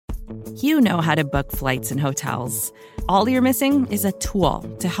You know how to book flights and hotels. All you're missing is a tool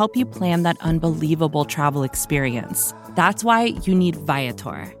to help you plan that unbelievable travel experience. That's why you need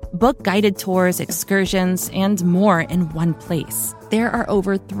Viator. Book guided tours, excursions, and more in one place. There are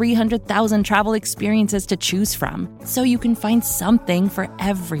over 300,000 travel experiences to choose from, so you can find something for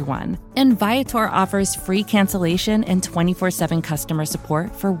everyone. And Viator offers free cancellation and 24/7 customer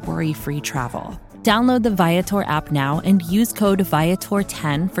support for worry-free travel. Download the Viator app now and use code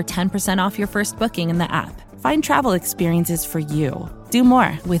Viator10 for 10% off your first booking in the app. Find travel experiences for you. Do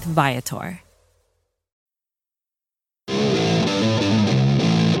more with Viator.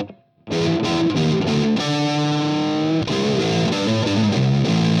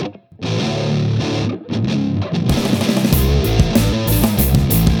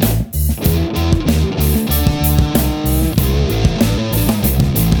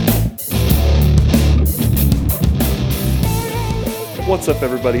 What's up,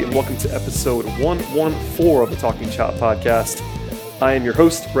 everybody, and welcome to episode 114 of the Talking Chop podcast. I am your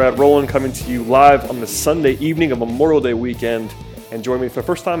host, Brad Rowland, coming to you live on the Sunday evening of Memorial Day weekend. And join me for the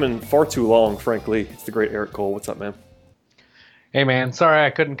first time in far too long, frankly, it's the great Eric Cole. What's up, man? Hey, man. Sorry I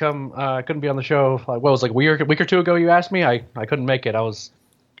couldn't come. Couldn't be on the show. What was like a week or two ago? You asked me. I couldn't make it. I was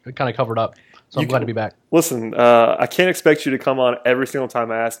kind of covered up. So I'm glad to be back. Listen, I can't expect you to come on every single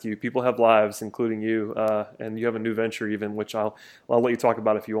time I ask you. People have lives, including you, and you have a new venture even, which I'll let you talk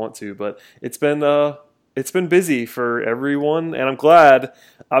about if you want to. But it's been busy for everyone, and I'm glad.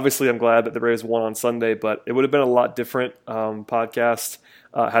 Obviously, I'm glad that the Braves won on Sunday, but it would have been a lot different podcast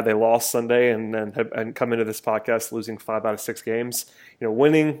had they lost Sunday and come into this podcast losing 5 out of 6 games. You know,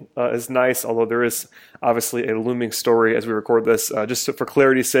 winning is nice, although there is obviously a looming story as we record this. Just for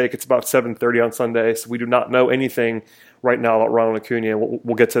clarity's sake, it's about 7:30 on Sunday, so we do not know anything right now about Ronald Acuna.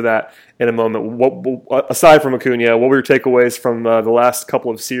 We'll get to that in a moment. Aside from Acuna, what were your takeaways from the last couple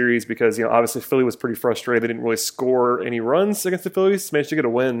of series? Because, you know, obviously Philly was pretty frustrated. They didn't really score any runs against the Phillies. Managed to get a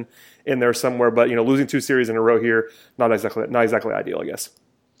win in there somewhere, but, you know, losing 2 series in a row here, not exactly ideal, I guess.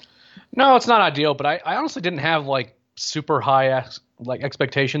 No, it's not ideal, but I honestly didn't have like super high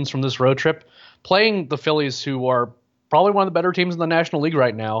expectations from this road trip. Playing the Phillies, who are probably one of the better teams in the National League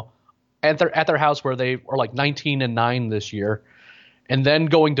right now, at their house where they are like 19-9 this year, and then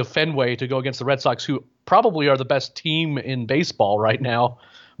going to Fenway to go against the Red Sox, who probably are the best team in baseball right now.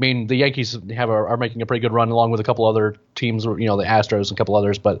 I mean, the Yankees are making a pretty good run along with a couple other teams, you know, the Astros and a couple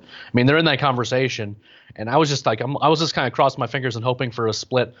others. But I mean, they're in that conversation, and I was just kind of crossing my fingers and hoping for a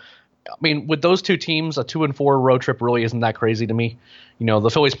split. I mean, with those two teams, a 2-4 road trip really isn't that crazy to me. You know,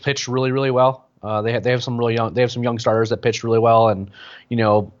 the Phillies pitched really, really well. They have some young starters that pitched really well, and you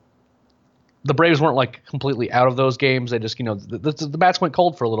know, the Braves weren't like completely out of those games. They just, you know, the bats went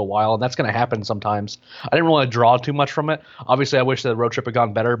cold for a little while, and that's going to happen sometimes. I didn't want to draw too much from it. Obviously, I wish the road trip had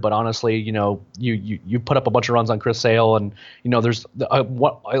gone better, but honestly, you know, you put up a bunch of runs on Chris Sale, and you know, there's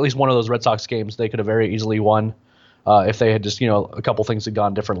at least one of those Red Sox games they could have very easily won. If they had just, you know, a couple things had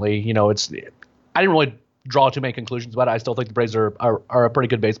gone differently. You know, I didn't really draw too many conclusions about it. I still think the Braves are a pretty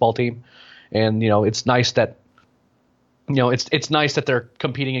good baseball team. And, you know, it's nice that, you know, it's nice that they're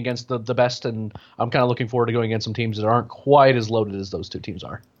competing against the best. And I'm kind of looking forward to going against some teams that aren't quite as loaded as those two teams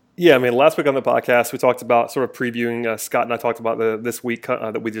are. Yeah, I mean, last week on the podcast, we talked about sort of previewing, Scott and I talked about this week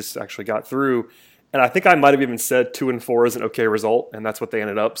that we just actually got through. And I think I might have even said 2-4 is an okay result, and that's what they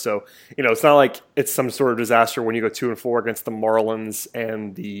ended up. So, you know, it's not like it's some sort of disaster when you go 2-4 against the Marlins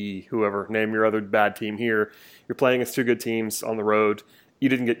and the whoever, name your other bad team here. You're playing against 2 good teams on the road. You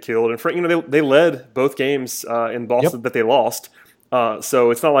didn't get killed. And, you know, they led both games in Boston that they lost.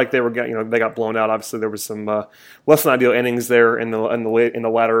 So it's not like they got blown out. Obviously, there was some less than ideal innings there in the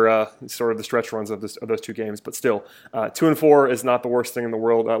latter sort of the stretch runs of those 2 games. But still, 2-4 is not the worst thing in the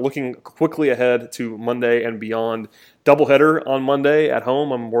world. Looking quickly ahead to Monday and beyond, doubleheader on Monday at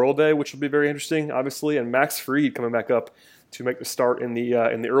home on Memorial Day, which will be very interesting, obviously. And Max Fried coming back up to make the start in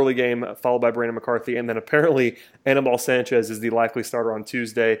the early game, followed by Brandon McCarthy, and then apparently Anibal Sanchez is the likely starter on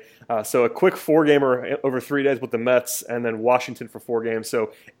Tuesday. So a quick 4-gamer over 3 days with the Mets, and then Washington for 4 games.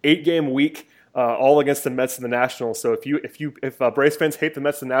 So 8-game week, all against the Mets and the Nationals. So if Braves fans hate the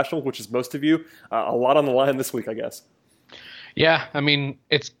Mets and the Nationals, which is most of you, a lot on the line this week, I guess. Yeah, I mean,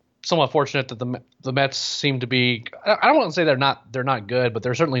 it's somewhat fortunate that the Mets seem to be. I don't want to say they're not good, but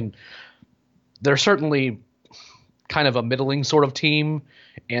they're certainly kind of a middling sort of team,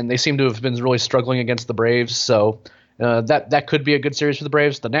 and they seem to have been really struggling against the Braves. So that could be a good series for the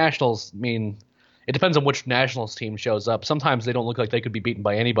Braves. The Nationals, I mean, it depends on which Nationals team shows up. Sometimes they don't look like they could be beaten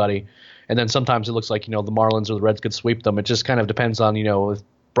by anybody, and then sometimes it looks like, you know, the Marlins or the Reds could sweep them. It just kind of depends on, you know, if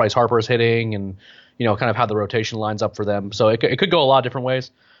Bryce Harper is hitting and, you know, kind of how the rotation lines up for them. So it could go a lot of different ways.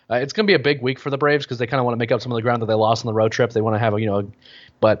 It's going to be a big week for the Braves because they kind of want to make up some of the ground that they lost on the road trip. They want to have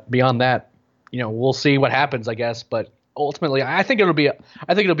but beyond that, we'll see what happens, I guess. But ultimately, I think it'll be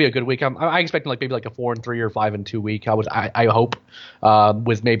a good week. I expect maybe like a 4-3 or 5-2 week. I hope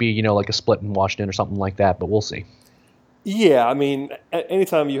with maybe like a split in Washington or something like that. But we'll see. Yeah, I mean,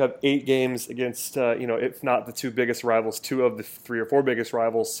 anytime you have 8 games against, if not the 2 biggest rivals, 2 of the 3 or 4 biggest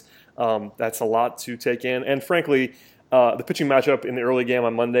rivals, that's a lot to take in. And frankly, the pitching matchup in the early game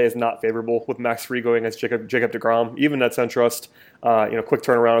on Monday is not favorable with Max Fried going against Jacob DeGrom. Even at SunTrust, quick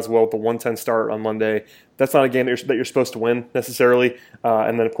turnaround as well with the 110 start on Monday. That's not a game that you're supposed to win necessarily.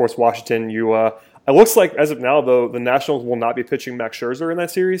 And then, of course, Washington, it looks like as of now, though, the Nationals will not be pitching Max Scherzer in that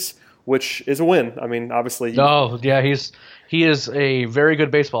series, which is a win. I mean, obviously. He is a very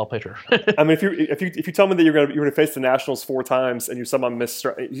good baseball pitcher. I mean, if you tell me that you're going to face the Nationals 4 times and you somehow miss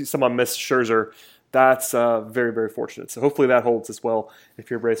Scherzer, that's very, very fortunate. So hopefully that holds as well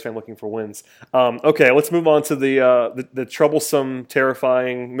if you're a Braves fan looking for wins. Okay, let's move on to the troublesome,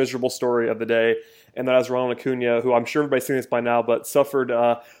 terrifying, miserable story of the day, and that is Ronald Acuna, who I'm sure everybody's seen this by now, but suffered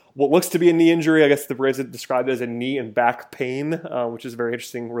what looks to be a knee injury. I guess the Braves had described it as a knee and back pain, which is a very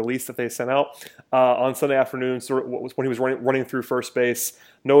interesting release that they sent out on Sunday afternoon. So when he was running through first base.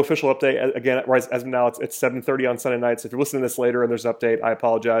 No official update. Again, as of now, it's 7:30 on Sunday night. So if you're listening to this later and there's an update, I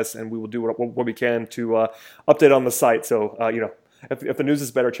apologize, and we will do what we can to update on the site. So if the news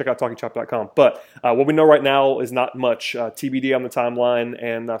is better, check out TalkingChop.com. But what we know right now is not much. TBD on the timeline,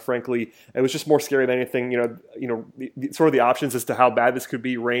 and frankly, it was just more scary than anything. Sort of the options as to how bad this could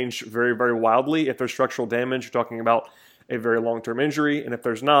be range very, very wildly. If there's structural damage, you're talking about a very long-term injury, and if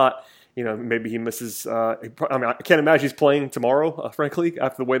there's not, maybe he misses. I can't imagine he's playing tomorrow. Frankly,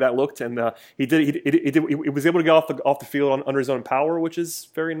 after the way that looked, and he was able to get off the field under his own power, which is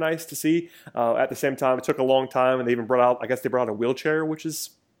very nice to see. At the same time, it took a long time, and they even brought out a wheelchair, which is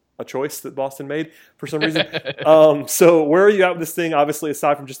a choice that Boston made for some reason. So where are you at with this thing? Obviously,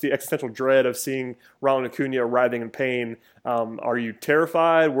 aside from just the existential dread of seeing Ronald Acuna writhing in pain, are you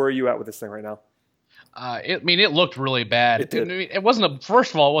terrified? Where are you at with this thing right now? It looked really bad. It wasn't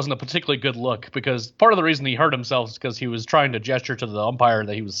first of all, it wasn't a particularly good look because part of the reason he hurt himself is because he was trying to gesture to the umpire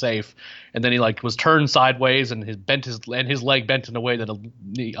that he was safe, and then he was turned sideways and his leg bent in a way that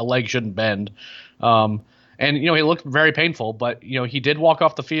a leg shouldn't bend. And he looked very painful, but he did walk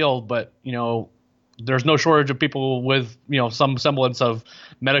off the field, but there's no shortage of people with some semblance of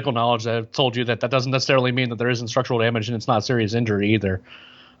medical knowledge that have told you that doesn't necessarily mean that there isn't structural damage and it's not a serious injury either.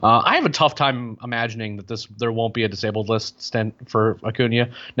 I have a tough time imagining that there won't be a disabled list stint for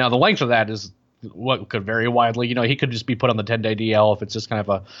Acuna. Now, the length of that is what could vary widely. He could just be put on the 10-day DL if it's just kind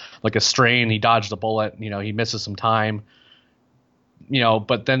of a strain. He dodged a bullet. He misses some time.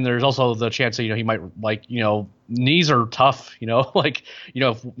 But then there's also the chance that he might knees are tough.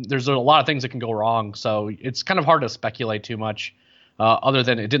 If there's a lot of things that can go wrong. So it's kind of hard to speculate too much. Other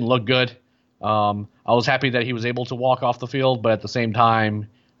than it didn't look good. I was happy that he was able to walk off the field, but at the same time,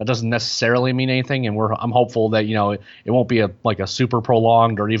 that doesn't necessarily mean anything, and I'm hopeful that it won't be a super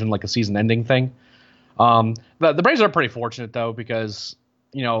prolonged or even like a season-ending thing. The Braves are pretty fortunate though because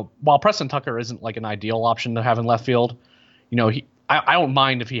while Preston Tucker isn't like an ideal option to have in left field, I don't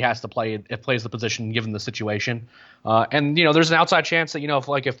mind if he has to plays the position given the situation, and there's an outside chance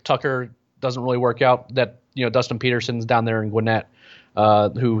that if Tucker doesn't really work out that Dustin Peterson's down there in Gwinnett,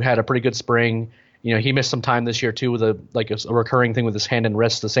 who had a pretty good spring. He missed some time this year too with a recurring thing with his hand and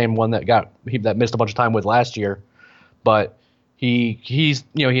wrist, the same one that missed a bunch of time with last year. But he hit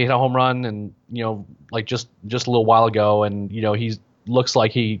a home run and just a little while ago, and he looks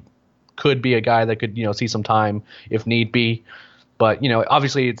like he could be a guy that could see some time if need be. But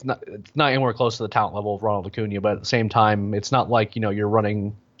obviously it's not anywhere close to the talent level of Ronald Acuna. But at the same time, it's not like you're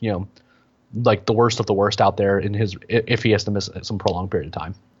running like the worst of the worst out there if he has to miss some prolonged period of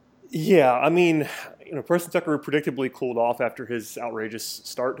time. Yeah, I mean, Preston Tucker predictably cooled off after his outrageous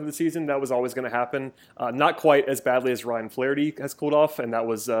start to the season. That was always going to happen. Not quite as badly as Ryan Flaherty has cooled off, and that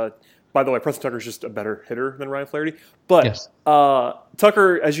was, by the way, Preston Tucker is just a better hitter than Ryan Flaherty. But yes.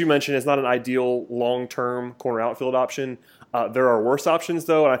 Tucker, as you mentioned, is not an ideal long-term corner outfield option. There are worse options,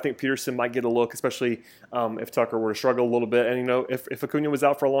 though, and I think Peterson might get a look, especially if Tucker were to struggle a little bit. And, if Acuna was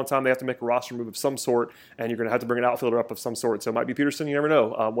out for a long time, they have to make a roster move of some sort, and you're going to have to bring an outfielder up of some sort. So it might be Peterson. You never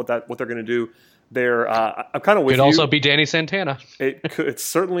know what they're going to do there. I'm kind of with you. Could also be Danny Santana. It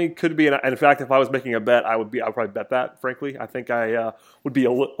certainly could be. And in fact, if I was making a bet, I would probably bet that, frankly. I think I would be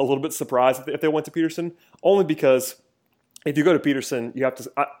a little bit surprised if they went to Peterson, only because if you go to Peterson, you have to.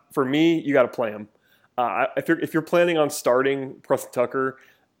 For me, you got to play him. If you're planning on starting Preston Tucker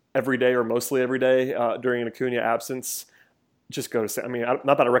every day or mostly every day during an Acuna absence, just go to. I mean, not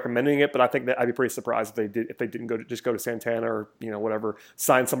that I'm recommending it, but I think that I'd be pretty surprised if they didn't go to Santana or whatever,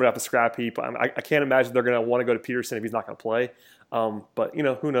 sign somebody off the scrap heap. I can't imagine they're going to want to go to Peterson if he's not going to play. But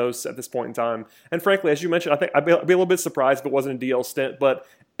who knows at this point in time. And frankly, as you mentioned, I think I'd be a little bit surprised if it wasn't a DL stint, but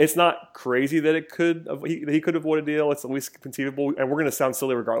it's not crazy that he could avoid a deal. It's at least conceivable, and we're going to sound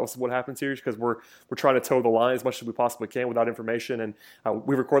silly regardless of what happens here, because we're trying to toe the line as much as we possibly can without information. And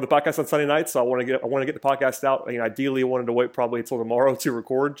we record the podcast on Sunday night, so I want to get the podcast out. Ideally, I wanted to wait probably until tomorrow to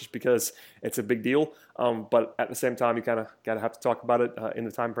record, just because it's a big deal. But at the same time, you kind of got to have to talk about it in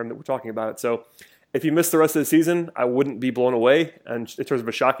the time frame that we're talking about it. So, if you missed the rest of the season, I wouldn't be blown away. And in terms of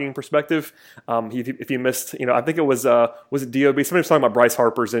a shocking perspective, if he missed, I think it was it DOB? Somebody was talking about Bryce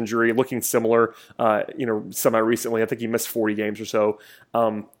Harper's injury, looking similar, semi-recently. I think he missed 40 games or so.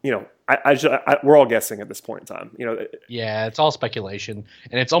 We're all guessing at this point in time. Yeah, it's all speculation,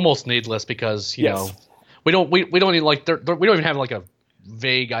 and it's almost needless because yes. we don't even have like a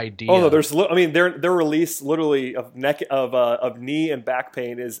vague idea. Oh no, their release literally of knee and back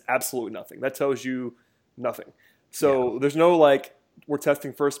pain is absolutely nothing. That tells you nothing. So there's no we're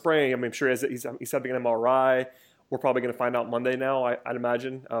testing for a sprain. I mean, I'm sure he's having an MRI. We're probably going to find out Monday now, I'd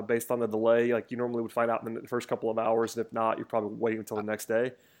imagine, based on the delay. Like you normally would find out in the first couple of hours, and if not, you're probably waiting until the next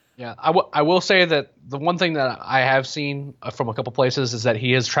day. Yeah, I will say that the one thing that I have seen from a couple places is that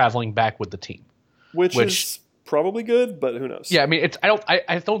he is traveling back with the team, which is probably good, but who knows? Yeah, I mean,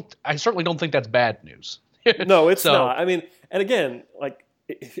 I certainly don't think that's bad news. No, it's not. I mean, and again,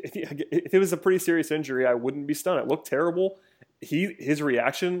 if it was a pretty serious injury, I wouldn't be stunned. It looked terrible. His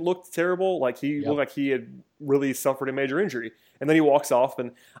reaction looked terrible. Looked like he had really suffered a major injury. And then he walks off,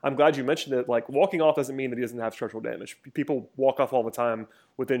 and I'm glad you mentioned it. Walking off doesn't mean that he doesn't have structural damage. People walk off all the time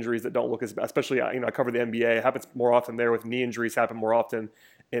with injuries that don't look as bad. Especially, I cover the NBA. It happens more often there. With knee injuries, happen more often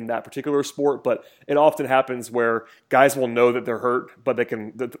in that particular sport. But it often happens where guys will know that they're hurt, but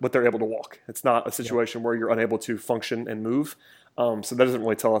they're able to walk. It's not a situation where you're unable to function and move. So that doesn't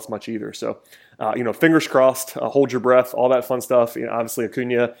really tell us much either. So, fingers crossed, hold your breath, all that fun stuff. Obviously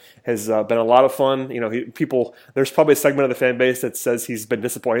Acuna has been a lot of fun. There's probably a segment of the fan base that says he's been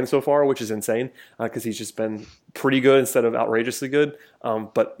disappointing so far, which is insane because he's just been pretty good instead of outrageously good.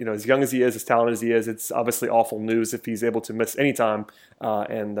 But as young as he is, as talented as he is, it's obviously awful news if he's able to miss any time.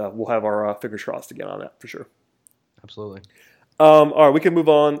 And we'll have our fingers crossed again on that for sure. Absolutely. All right, we can move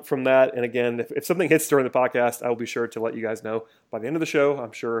on from that. And again, if something hits during the podcast, I will be sure to let you guys know by the end of the show.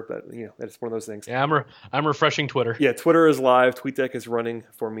 I'm sure, but it's one of those things. Yeah, I'm refreshing Twitter. Yeah, Twitter is live. TweetDeck is running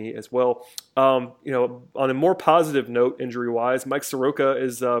for me as well. On a more positive note, injury-wise, Mike Soroka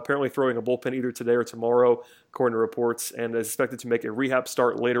is apparently throwing a bullpen either today or tomorrow, according to reports, and is expected to make a rehab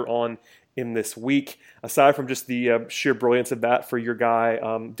start later on in this week. Aside from just the sheer brilliance of that for your guy,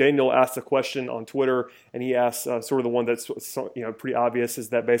 Daniel asked a question on Twitter, and he asked sort of the one that's pretty obvious, is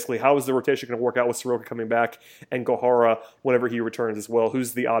that basically how is the rotation going to work out with Soroka coming back and Gohara whenever he returns as well?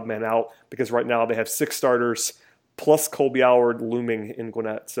 Who's the odd man out? Because right now they have 6 starters plus Colby Howard looming in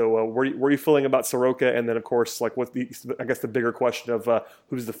Gwinnett. So where are you feeling about Soroka? And then of course, what's the bigger question of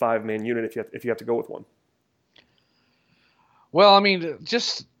who's the 5-man unit if you have to go with one? Well, I mean,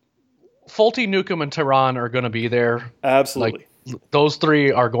 just Fulte, Newcomb, and Tehran are going to be there. Absolutely. Those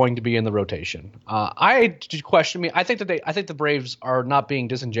 3 are going to be in the rotation. I think the Braves are not being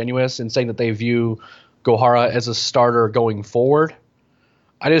disingenuous in saying that they view Gohara as a starter going forward.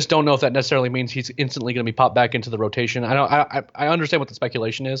 I just don't know if that necessarily means he's instantly going to be popped back into the rotation. I understand what the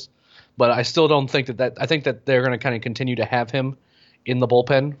speculation is, but I still don't think that. I think that they're going to kind of continue to have him in the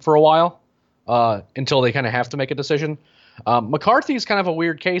bullpen for a while until they kind of have to make a decision. McCarthy is kind of a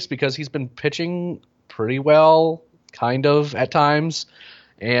weird case because he's been pitching pretty well, kind of at times,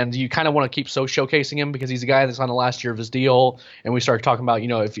 and you kind of want to keep showcasing him because he's a guy that's on the last year of his deal. And we start talking about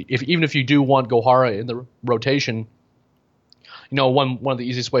if you do want Gohara in the rotation, one of the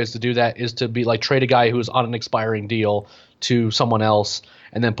easiest ways to do that is to be trade a guy who is on an expiring deal to someone else,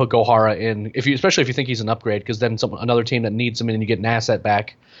 and then put Gohara in. Especially if you think he's an upgrade, because then another team that needs him and you get an asset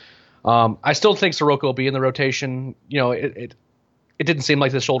back. I still think Soroka will be in the rotation. It didn't seem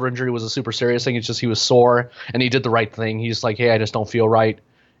like the shoulder injury was a super serious thing. It's just he was sore and he did the right thing. He's like, hey, I just don't feel right.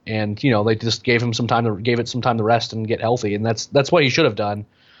 And, they just gave it some time to rest and get healthy. And that's what he should have done.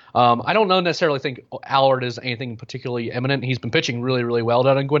 I don't necessarily think Allard is anything particularly eminent. He's been pitching really, really well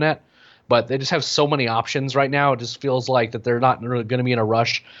down in Gwinnett, but they just have so many options right now. It just feels like that they're not really going to be in a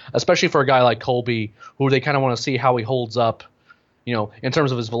rush, especially for a guy like Colby, who they kind of want to see how he holds up, in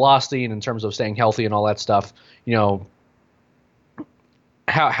terms of his velocity and in terms of staying healthy and all that stuff,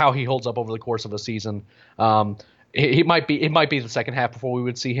 how he holds up over the course of a season. He might be. It might be the second half before we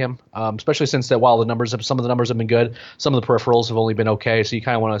would see him, especially since that while some of the numbers have been good, some of the peripherals have only been okay. So you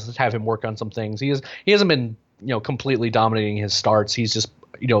kind of want to have him work on some things. He hasn't been completely dominating his starts. He's just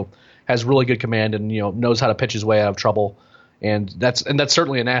has really good command and knows how to pitch his way out of trouble, and that's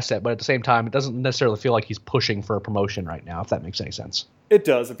certainly an asset. But at the same time, it doesn't necessarily feel like he's pushing for a promotion right now. If that makes any sense. It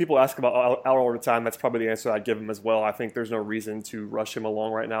does. If people ask about Aller all the time, that's probably the answer I'd give him as well. I think there's no reason to rush him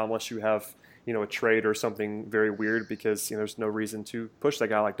along right now unless you have a trade or something very weird, because there's no reason to push that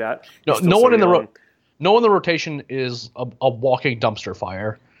guy like that. No one in the rotation is a walking dumpster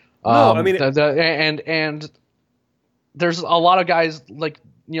fire. No, I mean, and there's a lot of guys like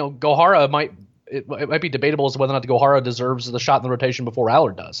Gohara might be debatable as to whether or not Gohara deserves the shot in the rotation before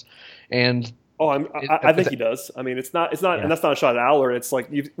Allard does, and. I think he does. I mean, it's not, yeah. And that's not a shot at Allard. It's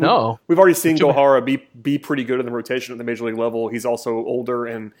like we've already seen But Gohara be pretty good in the rotation at the major league level. He's also older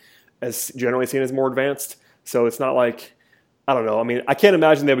and as generally seen as more advanced. So it's not like, I don't know. I mean, I can't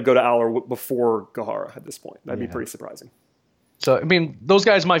imagine they would go to Allard before Gohara at this point. That'd be pretty surprising. So, I mean, those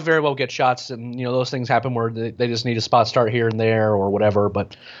guys might very well get shots, and those things happen where they just need a spot start here and there or whatever.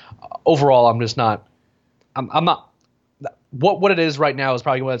 But overall, I'm just not. I'm not. What it is right now is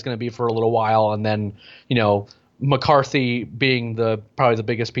probably what it's going to be for a little while, and then McCarthy being probably the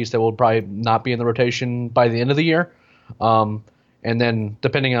biggest piece that will probably not be in the rotation by the end of the year, and then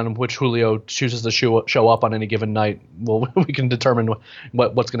depending on which Julio chooses to show up on any given night, we can determine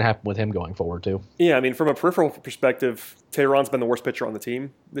what's going to happen with him going forward too. Yeah, I mean, from a peripheral perspective, Tehran's been the worst pitcher on the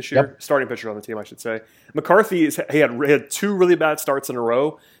team this year, Yep. Starting pitcher on the team, I should say. McCarthy he had two really bad starts in a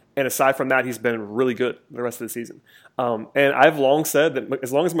row. And aside from that, he's been really good the rest of the season. And I've long said that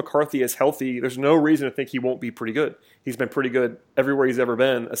as long as McCarthy is healthy, there's no reason to think he won't be pretty good. He's been pretty good everywhere he's ever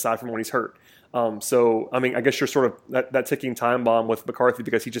been, aside from when he's hurt. So, I mean, I guess you're sort of that ticking time bomb with McCarthy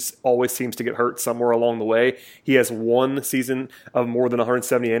because he just always seems to get hurt somewhere along the way. He has one season of more than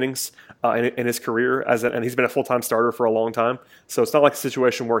 170 innings in his career, and he's been a full-time starter for a long time. So it's not like a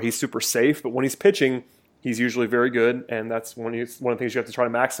situation where he's super safe, but when he's pitching, he's usually very good, and that's one of the things you have to try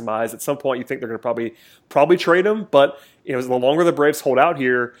to maximize. At some point, you think they're going to probably trade him, but the longer the Braves hold out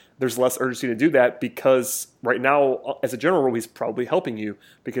here, there's less urgency to do that because right now, as a general rule, he's probably helping you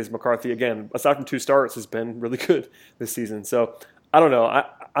because McCarthy, again, aside from two starts, has been really good this season. So I don't know.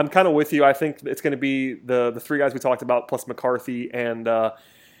 I'm kind of with you. I think it's going to be the three guys we talked about plus McCarthy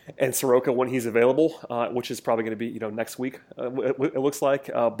and Soroka when he's available, which is probably going to be next week. It looks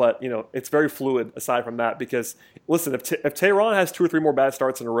like, but it's very fluid. Aside from that, because listen, if Tehran has two or three more bad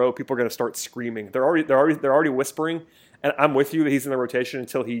starts in a row, people are going to start screaming. They're already whispering, and I'm with you that he's in the rotation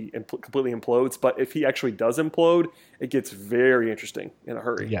until he completely implodes. But if he actually does implode, it gets very interesting in a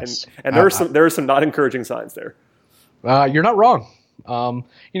hurry. Yes, and there are some not encouraging signs there. You're not wrong.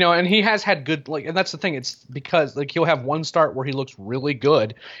 And he has had good, and that's the thing. It's because he'll have one start where he looks really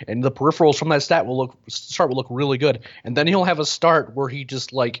good, and the peripherals from that start will look really good, and then he'll have a start where he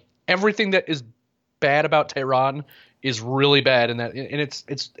just everything that is bad about Tehran is really bad, and it's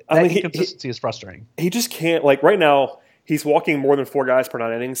inconsistency is frustrating. He just can't right now. He's walking more than four guys per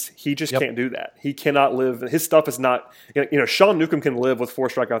 9 innings. He just can't do that. He cannot live. His stuff is not. Sean Newcomb can live with 4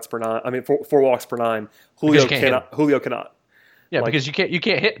 strikeouts per 9. I mean, four walks per 9. Julio cannot. Yeah, because you can't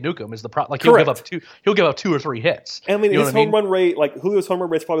hit Newcomb is the problem. Correct. He'll give up 2 or 3 hits. I mean, his home run rate, Julio's home run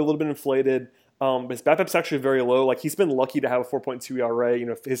rate's probably a little bit inflated. His BABIP's actually very low. He's been lucky to have a 4.2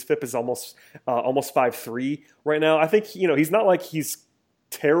 ERA. His FIP is almost 5.3 right now. I think he's not like he's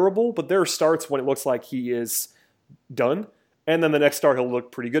terrible, but there are starts when it looks like he is done, and then the next start he'll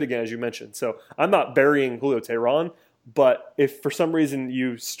look pretty good again, as you mentioned. So I'm not burying Julio Tehran, but if for some reason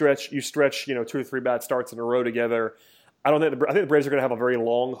you stretch 2 or 3 bad starts in a row together. I think the Braves are going to have a very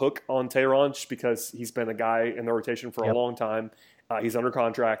long hook on Tehran just because he's been a guy in the rotation for a long time. He's under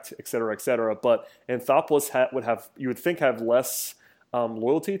contract, et cetera, et cetera. But Anthopoulos you would think have less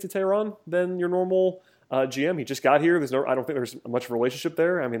loyalty to Tehran than your normal GM. He just got here. I don't think there's much of a relationship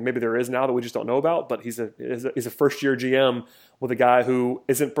there. I mean, maybe there is now that we just don't know about. But he's a first year GM with a guy who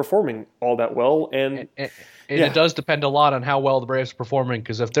isn't performing all that well. And it does depend a lot on how well the Braves are performing,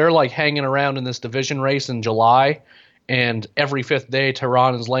 because if they're hanging around in this division race in July, and every 5th day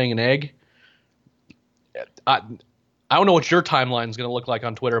Tehran is laying an egg, I don't know what your timeline is going to look like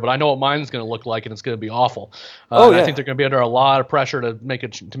on Twitter, but I know what mine's going to look like, and it's going to be awful. I think they're going to be under a lot of pressure to make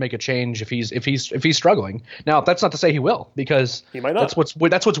a change if he's struggling. Now, that's not to say he will, because he might not.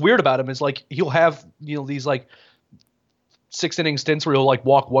 That's what's weird about him is he'll have these 6-inning stints where he'll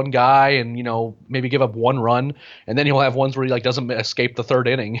walk one guy and maybe give up 1 run, and then he'll have ones where he doesn't escape the 3rd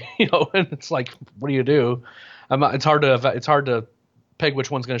inning. And it's what do you do? It's hard to peg which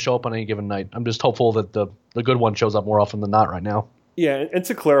one's going to show up on any given night. I'm just hopeful that the good one shows up more often than not right now. Yeah, and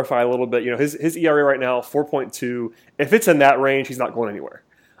to clarify a little bit, his ERA right now 4.2. If it's in that range, he's not going anywhere.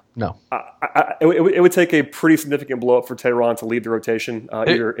 No. It would take a pretty significant blow up for Tehran to leave the rotation,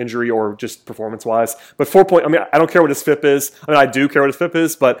 either injury or just performance-wise. But 4 point, I don't care what his FIP is. I do care what his FIP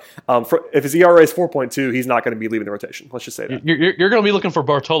is, but if his ERA is 4.2, he's not going to be leaving the rotation. Let's just say that. You're going to be looking for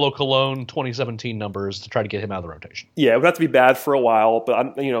Bartolo Colon 2017 numbers to try to get him out of the rotation. Yeah, it would have to be bad for a while,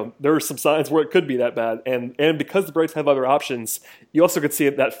 but there are some signs where it could be that bad. And because the Braves have other options, you also could see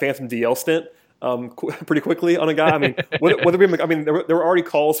that phantom DL stint pretty quickly on a guy. There were already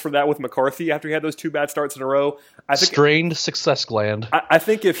calls for that with McCarthy after he had those 2 bad starts in a row. Strained success gland. I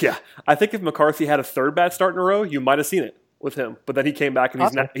think if McCarthy had a 3rd bad start in a row, you might have seen it with him. But then he came back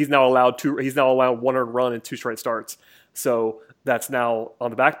and he's now allowed 1 earned run in 2 straight starts. So that's now on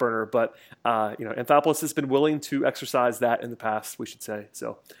the back burner. But Anthopoulos has been willing to exercise that in the past, we should say.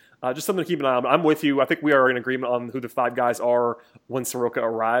 So. Just something to keep an eye on. I'm with you. I think we are in agreement on who the 5 guys are when Soroka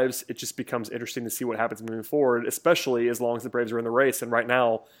arrives. It just becomes interesting to see what happens moving forward, especially as long as the Braves are in the race. And right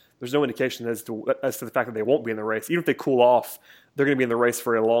now, there's no indication as to the fact that they won't be in the race. Even if they cool off, they're going to be in the race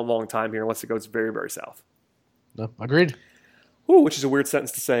for a long, long time here unless it goes very, very south. No, agreed. Ooh, which is a weird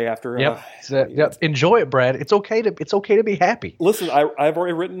sentence to say after. Yep. Enjoy it, Brad. It's okay to be happy. Listen, I've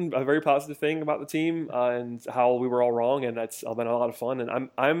already written a very positive thing about the team and how we were all wrong, and it's been a lot of fun. And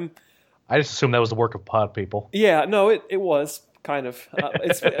I just assumed that was the work of pod people. Yeah, no, it was kind of.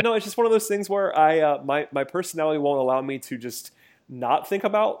 It's just one of those things where my personality won't allow me to just not think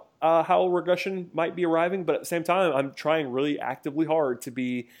about how regression might be arriving, but at the same time, I'm trying really actively hard to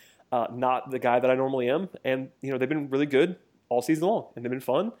be not the guy that I normally am. And they've been really good all season long, and they've been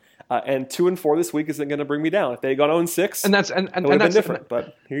fun. And 2-4 this week isn't going to bring me down. If they had gone 0-6, and that's different.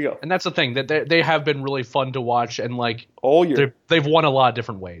 But here you go. And that's the thing, that they have been really fun to watch, and like all year they've won a lot of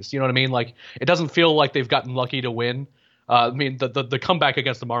different ways. You know what I mean? Like it doesn't feel like they've gotten lucky to win. The comeback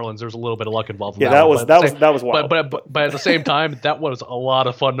against the Marlins, there's a little bit of luck involved. That was wild. But at the same time, that was a lot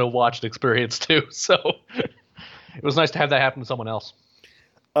of fun to watch and experience too. So it was nice to have that happen to someone else.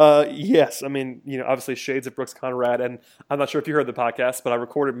 Yes. Obviously shades of Brooks Conrad, and I'm not sure if you heard the podcast, but I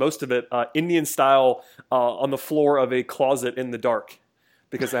recorded most of it Indian style on the floor of a closet in the dark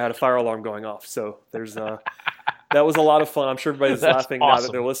because I had a fire alarm going off. So there's that was a lot of fun. I'm sure everybody's laughing awesome. Now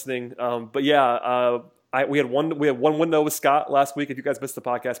that they're listening. But yeah, we had one window with Scott last week. If you guys missed the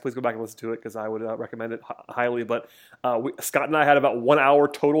podcast, please go back and listen to it because I would recommend it highly. But Scott and I had about 1 hour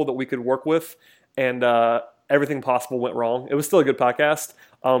total that we could work with, and everything possible went wrong. It was still a good podcast,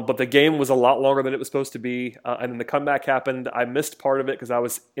 but the game was a lot longer than it was supposed to be. And then the comeback happened. I missed part of it because I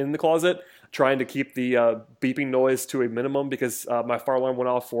was in the closet trying to keep the beeping noise to a minimum because my fire alarm went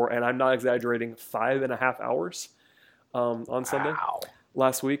off for, and I'm not exaggerating, 5.5 hours on Sunday. Wow.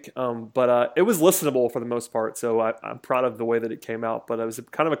 Last week. But it was listenable for the most part, so I'm proud of the way that it came out. But it was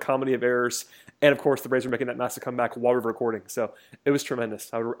kind of a comedy of errors. And, of course, the Braves were making that massive comeback while we were recording. So it was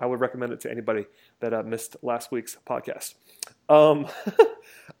tremendous. I would recommend it to anybody that missed last week's podcast.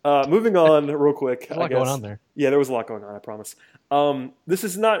 Moving on real quick. There's a lot going on there. Yeah, there was a lot going on, I promise. This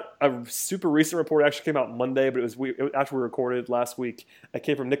is not a super recent report. It actually came out Monday, but it was after we recorded last week. It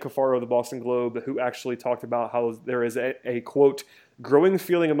came from Nick Cafaro of the Boston Globe, who actually talked about how there is a quote, growing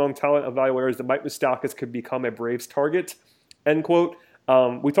feeling among talent evaluators that Mike Moustakas could become a Braves target, end quote.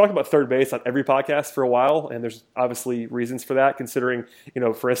 We talked about third base on every podcast for a while, and there's obviously reasons for that, considering,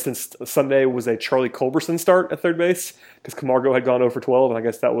 for instance, Sunday was a Charlie Culberson start at third base because Camargo had gone 0 for 12, and I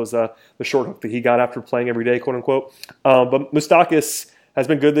guess that was the short hook that he got after playing every day, quote unquote. But Moustakas has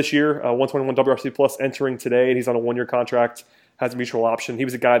been good this year, 121 WRC plus entering today, and he's on a 1-year contract, has a mutual option. He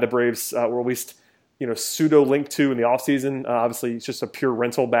was a guy the Braves were at least pseudo-linked to in the offseason. Obviously, it's just a pure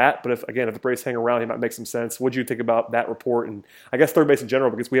rental bat. But if the Braves hang around, he might make some sense. What do you think about that report? And I guess third base in general,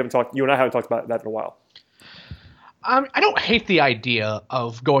 because you and I haven't talked about that in a while. I don't hate the idea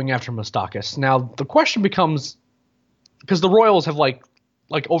of going after Moustakas. Now, the question becomes, because the Royals have like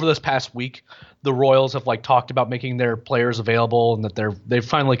over this past week, the Royals have talked about making their players available, and that they've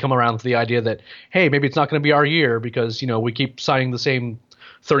finally come around to the idea that, hey, maybe it's not going to be our year because, we keep signing the same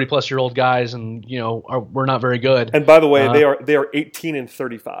 30-plus-year-old guys, and we're not very good. And by the way, they are 18 and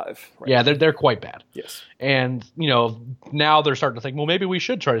 35. Right yeah, now. they're quite bad. Yes. And now they're starting to think, well, maybe we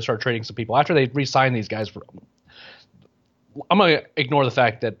should try to start trading some people after they re-sign these guys. I'm going to ignore the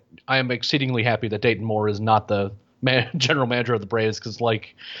fact that I am exceedingly happy that Dayton Moore is not the general manager of the Braves, because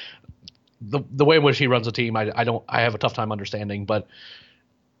the way in which he runs a team, I have a tough time understanding, but.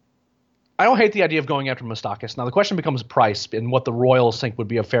 I don't hate the idea of going after Moustakas. Now, the question becomes price and what the Royals think would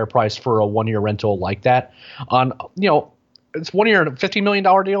be a fair price for a 1-year rental like that. It's 1 year, $15 million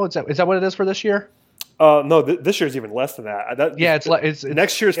deal. Is that what it is for this year? No, this year's even less than that. Yeah, it's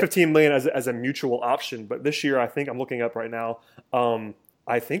next year's $15 million as a mutual option, but this year I think I'm looking up right now.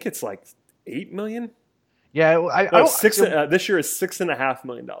 I think it's like $8 million. Yeah, this year is $6.5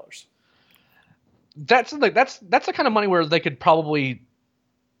 million. That's the kind of money where they could probably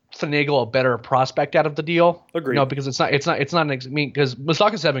finagle a better prospect out of the deal. Agreed. Because it's not because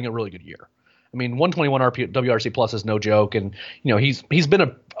Moustakas is having a really good year. I mean, 121 WRC plus is no joke, and he's been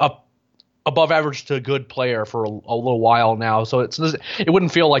a above average to good player for a little while now. So it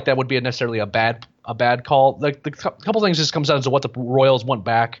wouldn't feel like that would be necessarily a bad call. Like the couple things just comes down to what the Royals want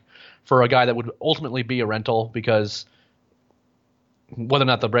back for a guy that would ultimately be a rental, because whether or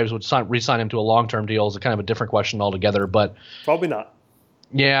not the Braves would re-sign him to a long-term deal is a kind of a different question altogether. But probably not.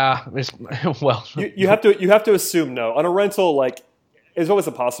 Yeah, well, you have to assume no on a rental. Like, there's always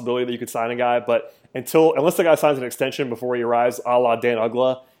a possibility that you could sign a guy, but unless the guy signs an extension before he arrives, a la Dan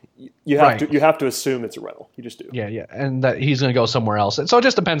Uggla, you have to assume it's a rental. You just do. Yeah, and that he's going to go somewhere else. And so it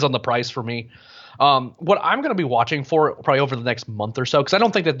just depends on the price for me. What I'm going to be watching for probably over the next month or so, because I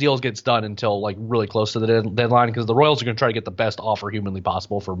don't think that deal gets done until like really close to the deadline, because the Royals are going to try to get the best offer humanly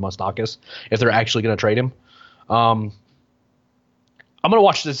possible for Moustakas if they're actually going to trade him. I'm going to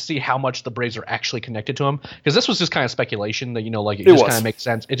watch this to see how much the Braves are actually connected to him, because this was just kind of speculation that, it just kind of makes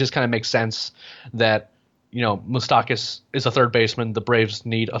sense. It just kind of makes sense that, Moustakas is a third baseman. The Braves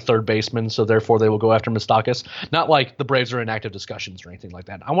need a third baseman, so therefore they will go after Moustakas. Not like the Braves are in active discussions or anything like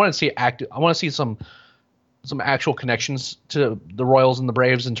that. I want to see some actual connections to the Royals and the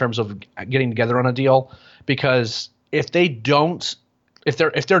Braves in terms of getting together on a deal, because if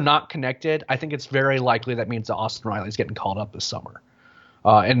they're not connected, I think it's very likely that means that Austin Riley's getting called up this summer.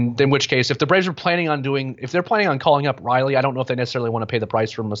 And in which case, if the Braves are planning on calling up Riley, I don't know if they necessarily want to pay the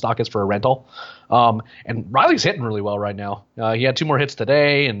price for Moustakas for a rental. And Riley's hitting really well right now. He had 2 more hits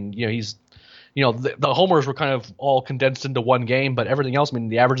today, and he's, the homers were kind of all condensed into one game, but everything else, I mean,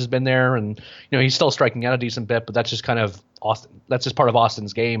 the average has been there, and he's still striking out a decent bit, but that's just kind of Austin. That's just part of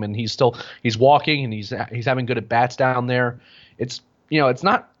Austin's game, and he's walking, and he's having good at bats down there. It's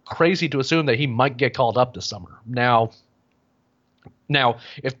not crazy to assume that he might get called up this summer. Now,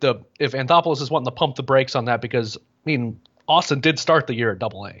 if Anthopoulos is wanting to pump the brakes on that, because Austin did start the year at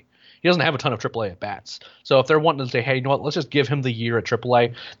AA. He doesn't have a ton of AAA at bats. So if they're wanting to say, hey, let's just give him the year at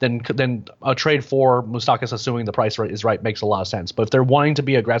AAA, then a trade for Moustakas, assuming the price is right, makes a lot of sense. But if they're wanting to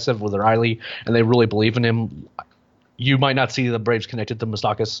be aggressive with Riley and they really believe in him, you might not see the Braves connected to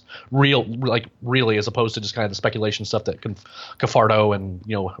Moustakas really, as opposed to just kind of the speculation stuff that Cafardo and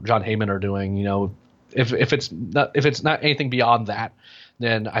John Heyman are doing. If it's not anything beyond that,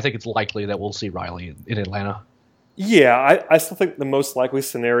 then I think it's likely that we'll see Riley in Atlanta. Yeah, I still think the most likely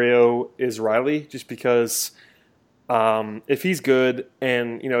scenario is Riley, just because if he's good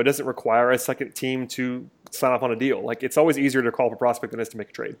and it doesn't require a second team to sign off on a deal, like it's always easier to call up a prospect than it is to make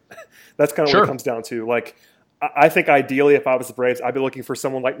a trade. That's kind of what it comes down to. Like, I think ideally, if I was the Braves, I'd be looking for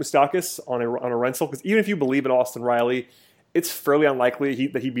someone like Moustakas on a rental, because even if you believe in Austin Riley, it's fairly unlikely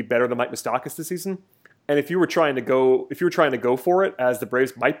that he'd be better than Mike Moustakas this season. And if you were trying to go for it, as the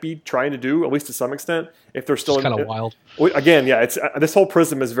Braves might be trying to do, at least to some extent, if they're still kind of wild. Again, yeah, it's this whole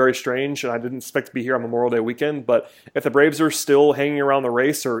prism is very strange, and I didn't expect to be here on Memorial Day weekend. But if the Braves are still hanging around the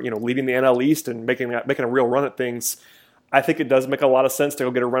race, or leading the NL East and making a real run at things, I think it does make a lot of sense to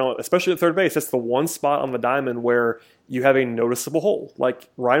go get a rental, especially at third base. That's the one spot on the diamond where you have a noticeable hole. Like,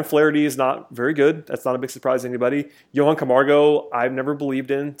 Ryan Flaherty is not very good. That's not a big surprise to anybody. Johan Camargo, I've never believed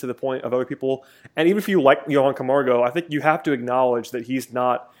in, to the point of other people. And even if you like Johan Camargo, I think you have to acknowledge that he's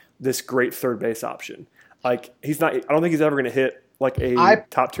not this great third base option. Like, he's not. I don't think he's ever going to hit like a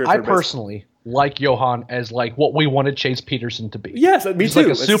top tier. I personally like Johan as like what we wanted Chase Peterson to be. Yes, me he's too.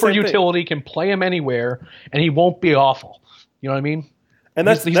 Like a super utility, can play him anywhere, and he won't be awful. You know what I mean? And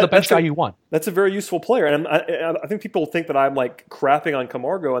he's the bench guy you want. That's a very useful player. And I think people think that I'm like crapping on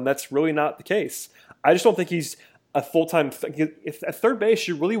Camargo, and that's really not the case. I just don't think he's a full-time if at third base,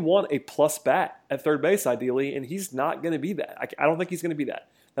 you really want a plus bat at third base, ideally, and he's not going to be that. I don't think he's going to be that.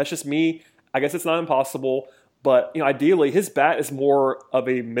 That's just me. I guess it's not impossible, but ideally, his bat is more of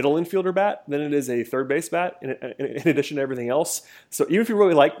a middle infielder bat than it is a third base bat, in addition to everything else. So even if you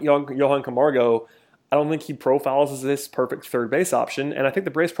really like Johan Camargo, I don't think he profiles as this perfect third base option, and I think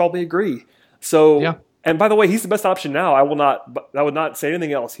the Braves probably agree. So, yeah. And by the way, he's the best option now. I would not say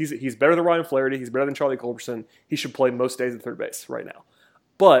anything else. He's better than Ryan Flaherty. He's better than Charlie Culberson. He should play most days at third base right now.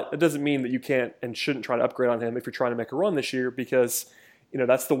 But it doesn't mean that you can't and shouldn't try to upgrade on him if you're trying to make a run this year, because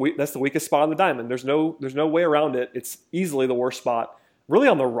that's the weakest spot on the diamond. There's no way around it. It's easily the worst spot really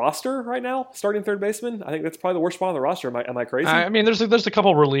on the roster right now, starting third baseman. I think that's probably the worst spot on the roster. Am I crazy? I mean, there's a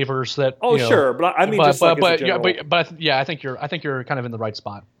couple relievers that. Oh, sure, but I mean, I think you're kind of in the right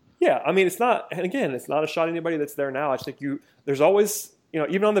spot. Yeah, I mean, it's not. And again, it's not a shot at anybody that's there now. I just think there's always,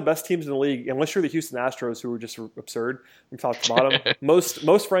 even on the best teams in the league, unless you're the Houston Astros, who are just absurd from top to bottom.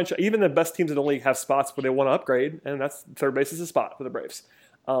 most franchise, even the best teams in the league, have spots where they want to upgrade, and that's third base is a spot for the Braves.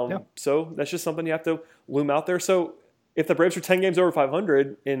 So that's just something you have to loom out there. So if the Braves are 10 games over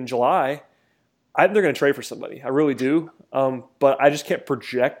 500 in July, I think they're going to trade for somebody. I really do. But I just can't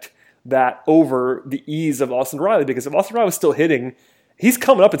project that over the ease of Austin Riley, because if Austin Riley was still hitting, he's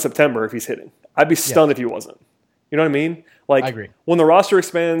coming up in September if he's hitting. I'd be stunned if he wasn't. You know what I mean? Like, I agree. When the roster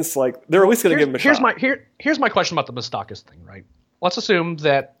expands, like, they're at least going to give him a shot. Here's my question about the Moustakas thing, right? Let's assume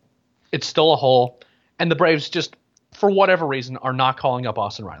that it's still a hole, and the Braves just, for whatever reason, are not calling up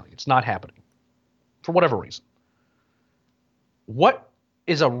Austin Riley. It's not happening. For whatever reason. What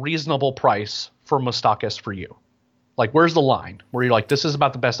is a reasonable price for Moustakas for you? Like, where's the line where you're like, this is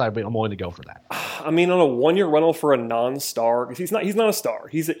about the best I'm willing to go for that? I mean, on a 1-year rental for a non-star, because he's not a star.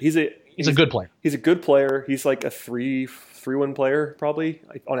 He's a good player. He's a good player. He's like a 3-win player probably,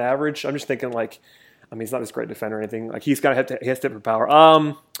 like, on average. I'm just thinking, like, I mean, he's not this great defender or anything. Like, he has to hit for power.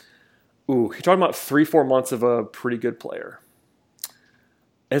 You're talking about 3-4 months of a pretty good player.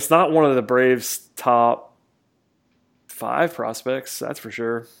 It's not one of the Braves' top 5 prospects, that's for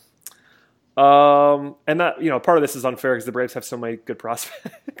sure. And that, part of this is unfair because the Braves have so many good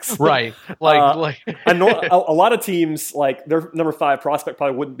prospects. Right. A lot of teams, like, their number 5 prospect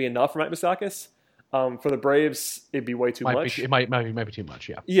probably wouldn't be enough for Mike Moustakas. For the Braves, it'd be way too much. It might be too much,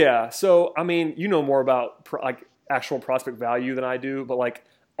 yeah. Yeah. So, I mean, you know more about actual prospect value than I do, but like,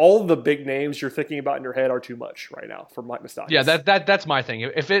 all the big names you're thinking about in your head are too much right now for Mike Moustakas. Yeah, that's my thing.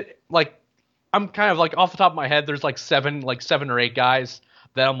 If it, like, I'm kind of like off the top of my head, there's like 7 or 8 guys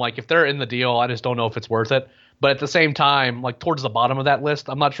that I'm like, if they're in the deal, I just don't know if it's worth it. But at the same time, like, towards the bottom of that list,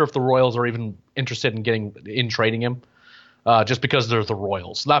 I'm not sure if the Royals are even interested in trading him, just because they're the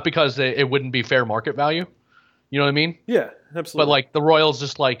Royals, not because it wouldn't be fair market value. You know what I mean? Yeah, absolutely. But like the Royals,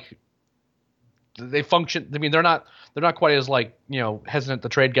 just like, they function. I mean, they're not quite as, like, hesitant to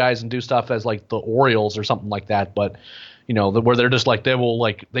trade guys and do stuff as like the Orioles or something like that. But where they're just like, they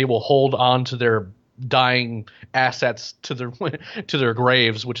will hold on to their dying assets to their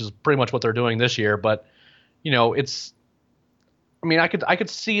graves, which is pretty much what they're doing this year. But it's, I mean, I could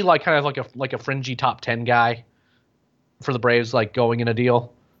see like kind of like a fringy top 10 guy for the Braves, like, going in a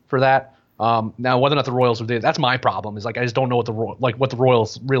deal for that. Now, whether or not the Royals would do it, that's my problem. Is like, I just don't know what the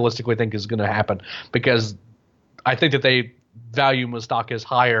Royals realistically think is going to happen, because I think that they value Moustakas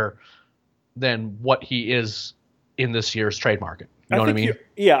higher than what he is in this year's trade market. You know what I mean?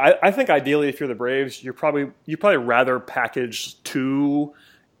 I think ideally, if you're the Braves, you probably rather package 2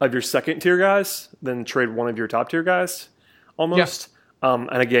 of your second tier guys than trade 1 of your top tier guys, almost. Yeah.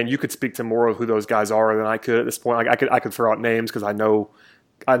 And again, you could speak to more of who those guys are than I could at this point. Like, I could throw out names because I know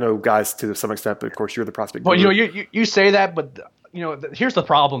guys to some extent, but of course you're the prospect. Well, you say that, but here's the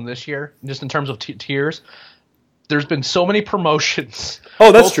problem this year, just in terms of tiers. There's been so many promotions.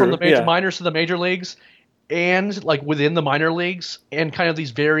 Oh, that's true. From the minors to the major leagues, and like within the minor leagues, and kind of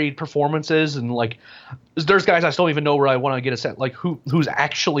these varied performances, and like there's guys I still don't even know where I want to get a set, like who's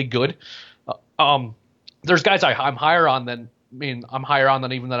actually good. There's guys I'm higher on than. I mean, I'm higher on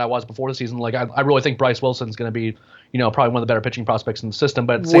than even that I was before the season. Like, I really think Bryce Wilson's going to be, probably one of the better pitching prospects in the system.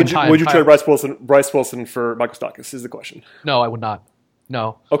 But at the same time, would you trade Bryce Wilson for Mike Moustakas? Is the question. No, I would not.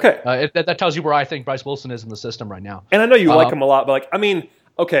 No. Okay. That tells you where I think Bryce Wilson is in the system right now. And I know you like him a lot, but, like, I mean,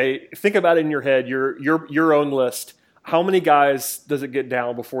 okay, think about it in your head. Your own list. How many guys does it get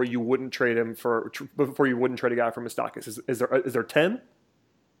down before you wouldn't trade him before you wouldn't trade a guy for Moustakas? Is there 10?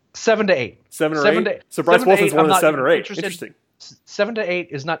 7 to 8. 7 or 8? So Bryce Wilson's one of the 7 or 8. Interesting. 7 to 8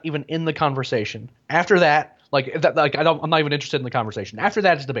 is not even in the conversation. After that, I'm not even interested in the conversation. After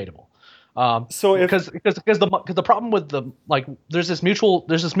that, it's debatable. So because the problem with there's this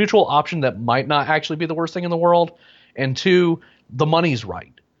mutual option that might not actually be the worst thing in the world, and 2, the money's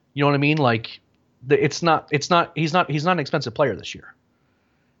right. You know what I mean? Like, he's not an expensive player this year.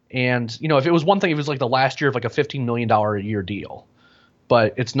 And if it was one thing, if it was like the last year of like a $15 million a year deal.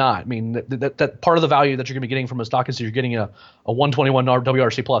 But it's not. I mean, that part of the value that you're going to be getting from Moustakas is you're getting a 121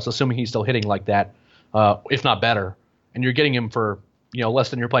 WRC plus, assuming he's still hitting like that, if not better. And you're getting him for less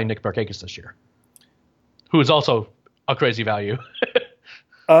than you're playing Nick Markakis this year, who is also a crazy value.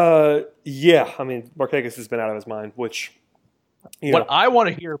 Yeah. I mean, Markakis has been out of his mind, which what I want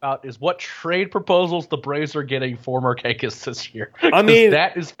to hear about is what trade proposals the Braves are getting for Markakis this year. I mean,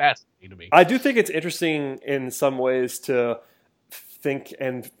 that is fascinating to me. I do think it's interesting in some ways to think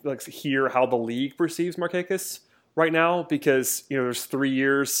and like hear how the league perceives Markakis right now, because there's 3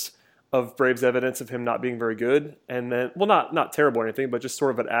 years of Braves evidence of him not being very good, and then not terrible or anything, but just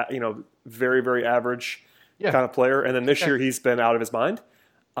sort of an very very average kind of player. And then this year he's been out of his mind.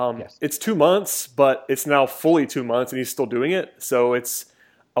 Yes. It's 2 months, but it's now fully 2 months, and he's still doing it. So it's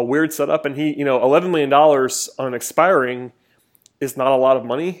a weird setup. And he, $11 million on expiring is not a lot of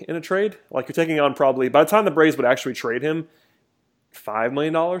money in a trade. Like, you're taking on probably, by the time the Braves would actually trade him, $5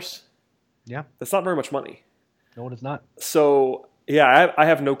 million. Yeah, that's not very much money. No, it is not. So yeah, I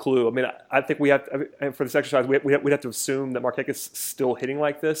have no clue. I mean, I think we have, for this exercise, we'd have to assume that Markakis is still hitting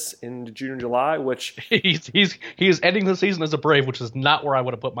like this in June and July, which he's ending the season as a Brave, which is not where I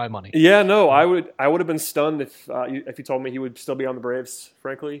would have put my money. Yeah, no, I would have been stunned if you told me he would still be on the Braves,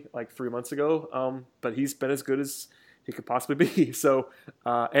 frankly, like 3 months ago. But he's been as good as he could possibly be. So,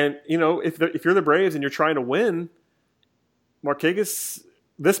 and if you're the Braves and you're trying to win, Markakis,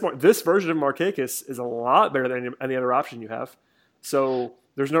 this version of Markakis is a lot better than any other option you have. So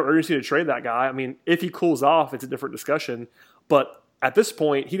there's no urgency to trade that guy. I mean, if he cools off, it's a different discussion. But at this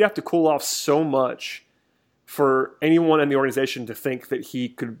point, he'd have to cool off so much for anyone in the organization to think that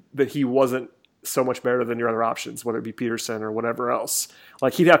he wasn't so much better than your other options, whether it be Peterson or whatever else.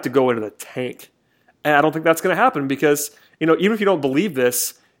 Like, he'd have to go into the tank. And I don't think that's going to happen because, even if you don't believe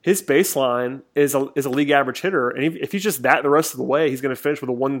this, his baseline is a league average hitter. And if he's just that the rest of the way, he's going to finish with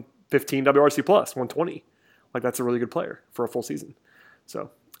a 115 WRC plus, 120. Like, that's a really good player for a full season.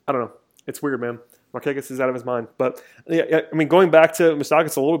 So, I don't know. It's weird, man. Markakis is out of his mind. But, yeah, I mean, going back to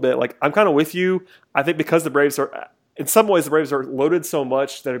Moustakas a little bit, like, I'm kind of with you. I think because the Braves are, in some ways, the Braves are loaded so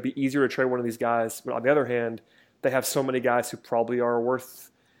much that it'd be easier to trade one of these guys. But on the other hand, they have so many guys who probably are worth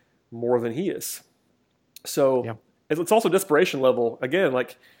more than he is. So, yeah. It's also desperation level. Again,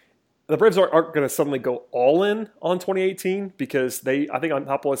 like, the Braves aren't going to suddenly go all in on 2018 because I think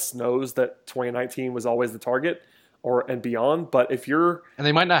Anthopoulos knows that 2019 was always the target and beyond. But if you're... And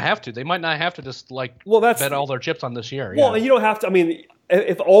they might not have to. They might not have to just bet all their chips on this year. Well, and you don't have to. I mean,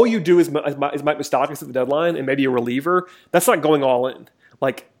 if all you do is Mike Moustakas at the deadline and maybe a reliever, that's not going all in.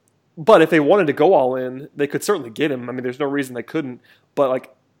 Like, but if they wanted to go all in, they could certainly get him. I mean, there's no reason they couldn't. But,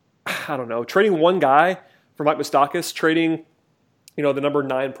 like, I don't know. Trading one guy for Mike Moustakas, trading... the number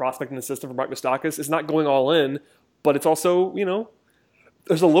 9 prospect in the system for Mike Moustakas is not going all in, but it's also,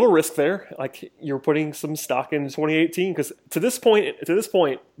 there's a little risk there. Like, you're putting some stock in 2018 because to this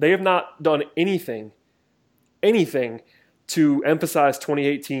point, they have not done anything to emphasize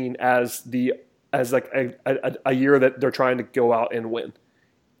 2018 as like a year that they're trying to go out and win.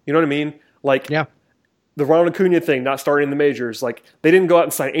 You know what I mean? Like, yeah. The Ronald Acuna thing, not starting in the majors, like, they didn't go out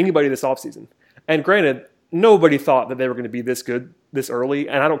and sign anybody this offseason. And granted, nobody thought that they were going to be this good this early,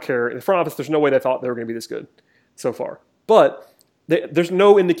 and I don't care. In the front office, there's no way they thought they were going to be this good so far. But there's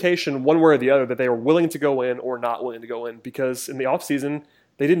no indication one way or the other that they were willing to go in or not willing to go in because in the offseason,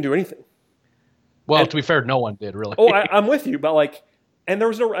 they didn't do anything. Well, to be fair, no one did, really. I'm with you, but and there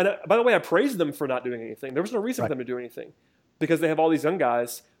was no. And by the way, I praised them for not doing anything. There was no reason for them to do anything because they have all these young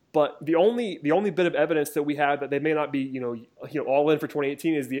guys. But the only bit of evidence that we have that they may not be all in for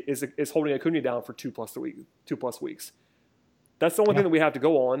 2018 is holding Acuna down for 2+ weeks. That's the only thing that we have to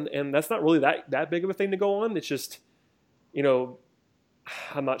go on, and that's not really that big of a thing to go on. It's just,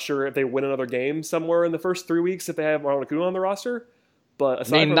 I'm not sure if they win another game somewhere in the first 3 weeks if they have Ronald Acuna on the roster. But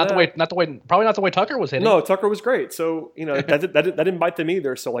aside from probably not the way Tucker was hitting. No, Tucker was great. So that didn't bite them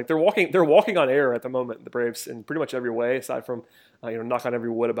either. So like they're walking on air at the moment, the Braves, in pretty much every way, aside from knock on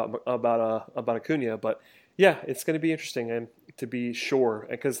every wood about Acuna. But yeah, it's going to be interesting and to be sure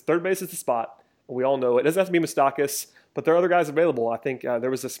because third base is the spot. We all know it doesn't have to be Moustakas, but there are other guys available. I think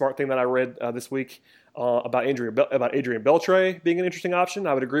there was a smart thing that I read this week about Adrian Beltre being an interesting option.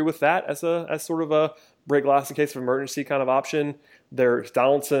 I would agree with that as sort of a break glass in case of emergency kind of option. There's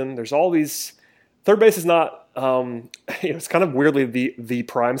Donaldson. There's all these. Third base is not. It's kind of weirdly the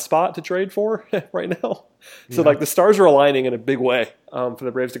prime spot to trade for right now. So like the stars are aligning in a big way for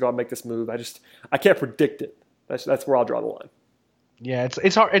the Braves to go out and make this move. I can't predict it. That's where I'll draw the line. Yeah,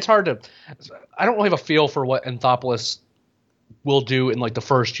 it's hard. It's hard to. I don't really have a feel for what Anthopoulos will do in like the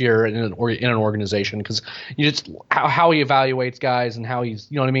first year in an organization because how he evaluates guys and how he's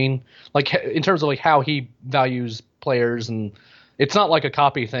what I mean, like in terms of like how he values players, and it's not like a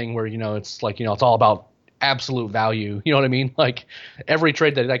copy thing where it's like it's all about absolute value. You know what I mean? Like every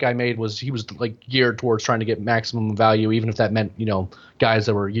trade that guy made he was like geared towards trying to get maximum value, even if that meant guys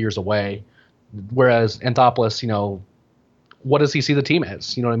that were years away. Whereas Anthopoulos, what does he see the team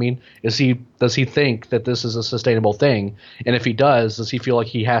as? You know what I mean? Does he think that this is a sustainable thing? And if he does he feel like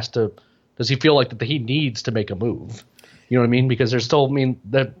he has to? Does he feel like that he needs to make a move? You know what I mean? Because there's still, I mean,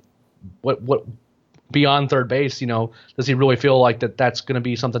 that what beyond third base, does he really feel like that's going to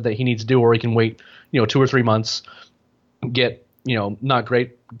be something that he needs to do, or he can wait, 2 or 3 months, get, not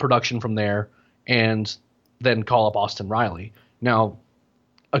great production from there, and then call up Austin Riley. Now,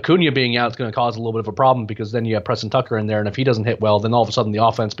 Acuna being out is going to cause a little bit of a problem, because then you have Preston Tucker in there, and if he doesn't hit well, then all of a sudden the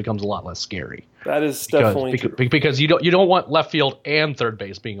offense becomes a lot less scary. That is definitely true. Because you don't want left field and third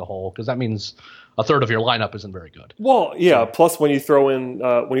base being a hole, because that means a third of your lineup isn't very good. Well, yeah. Plus, when you throw in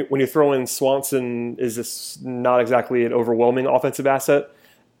when you throw in Swanson, is this not exactly an overwhelming offensive asset?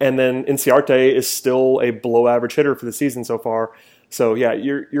 And then Inciarte is still a below average hitter for the season so far. So yeah,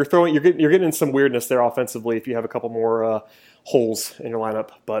 you're getting in some weirdness there offensively if you have a couple more holes in your lineup.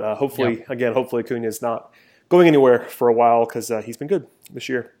 But hopefully Acuna is not going anywhere for a while, because he's been good this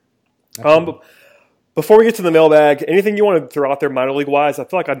year. Before we get to the mailbag, anything you want to throw out there minor league wise? I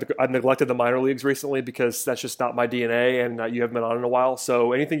feel like I've neglected the minor leagues recently, because that's just not my DNA, and you haven't been on in a while.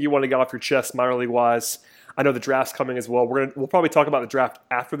 So anything you want to get off your chest minor league wise? I know the draft's coming as well. We'll probably talk about the draft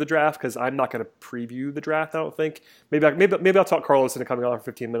after the draft, because I'm not going to preview the draft, I don't think. Maybe I'll talk Carlos into coming on for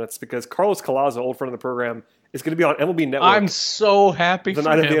 15 minutes, because Carlos Collazo, old friend of the program, is going to be on MLB Network. I'm so happy the for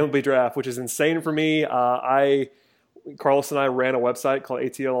night him. of the MLB draft, which is insane for me. Carlos and I ran a website called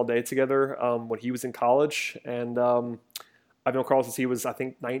ATL All Day together when he was in college, and I've known Carlos since he was, I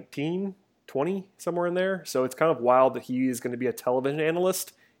think, 19, 20, somewhere in there. So it's kind of wild that he is going to be a television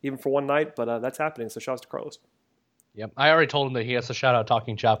analyst, even for one night, but that's happening. So shout out to Carlos. Yep, I already told him that he has to shout out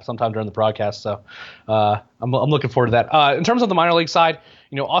Talking Chop sometime during the broadcast, so I'm looking forward to that. In terms of the minor league side,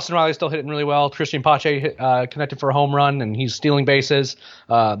 Austin Riley's still hitting really well. Christian Pache connected for a home run, and he's stealing bases.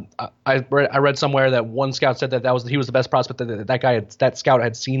 I read somewhere that one scout said he was the best prospect that scout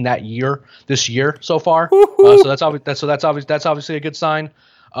had seen this year so far. So that's obviously a good sign.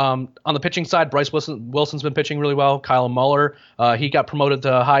 On the pitching side, Bryce Wilson's been pitching really well. Kyle Muller, he got promoted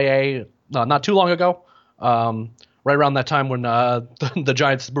to High A not too long ago. Right around that time when the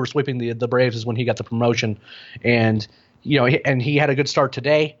Giants were sweeping the Braves is when he got the promotion, and he had a good start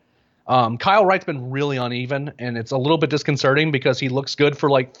today. Kyle Wright's been really uneven, and it's a little bit disconcerting, because he looks good for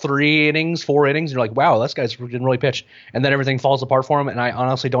like 4 innings. You're like, wow, this guy's didn't really pitch, and then everything falls apart for him. And I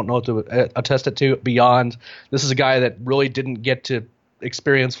honestly don't know what to attest it to beyond this is a guy that really didn't get to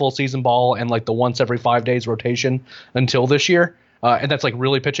experience full season ball and like the once every 5 days rotation until this year. And that's like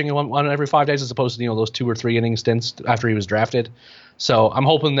really pitching one every 5 days, as opposed to, those 2 or 3 inning stints after he was drafted. So I'm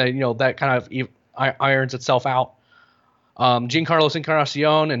hoping that, that kind of irons itself out. Giancarlo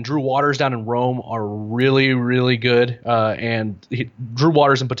Encarnacion and Drew Waters down in Rome are really, really good. Drew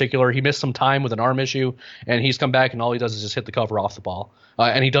Waters in particular, he missed some time with an arm issue, and he's come back, and all he does is just hit the cover off the ball.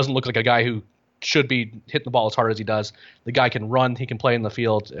 And he doesn't look like a guy who should be hitting the ball as hard as he does. The guy can run, he can play in the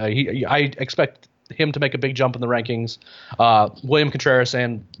field. I expect him to make a big jump in the rankings. William Contreras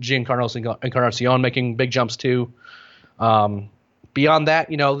and Giancarlo Encarnacion making big jumps too. Beyond that,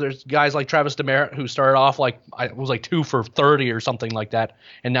 there's guys like Travis Demeritte, who started off it was like 2 for 30 or something like that,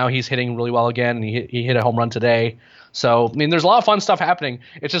 and now he's hitting really well again, and he hit a home run today. So, I mean, there's a lot of fun stuff happening.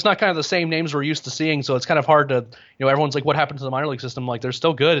 It's just not kind of the same names we're used to seeing, so it's kind of hard to, everyone's like, what happened to the minor league system? Like, they're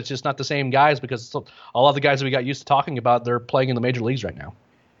still good. It's just not the same guys, because a lot of the guys that we got used to talking about, they're playing in the major leagues right now.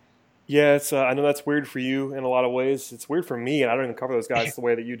 Yeah, it's. I know that's weird for you in a lot of ways. It's weird for me, and I don't even cover those guys the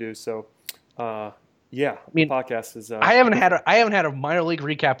way that you do. So, yeah, I mean, the podcast is. I haven't had a minor league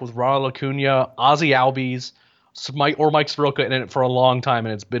recap with Ronald Acuna, Ozzy Albies, Mike Soroka in it for a long time,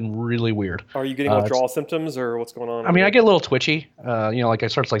 and it's been really weird. Are you getting withdrawal symptoms, or what's going on? I mean, I get a little twitchy. Like I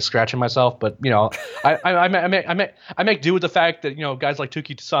start scratching myself, but I make do with the fact that guys like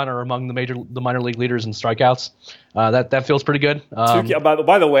Touki Toussaint are among the minor league leaders in strikeouts. That feels pretty good.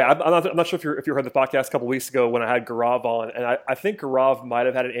 By the way, I'm not sure if you heard the podcast a couple weeks ago when I had Gaurav on, and I think Gaurav might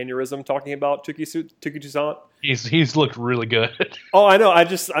have had an aneurysm talking about Touki Toussaint. He's looked really good. Oh, I know.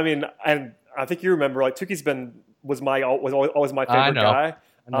 I think you remember, like, Tuki's was always my favorite guy.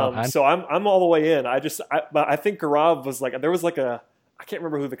 So I'm all the way in. I think Gaurav was there was I can't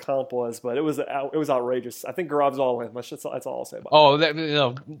remember who the comp was, but it was outrageous. I think Gaurav's all in. That's all I'll say about it.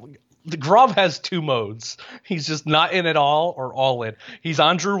 The Gaurav has 2 modes. He's just not in at all or all in. He's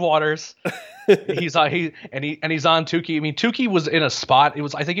on Drew Waters. he's on Touki. I mean, Touki was in a spot.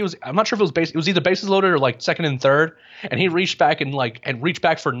 I'm not sure if it was it was either bases loaded or second and third, and he reached back and reached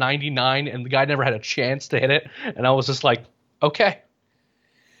back for 99, and the guy never had a chance to hit it. And I was just like, okay.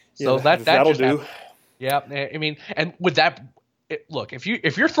 So that'll do. Happened. Yeah, I mean, and with that, look, if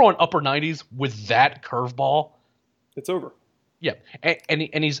you're throwing upper 90s with that curveball, it's over. Yeah, and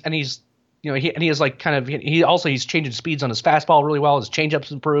he's he has he's changing speeds on his fastball really well. His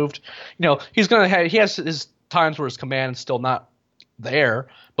changeup's improved. He has his times where his command is still not there,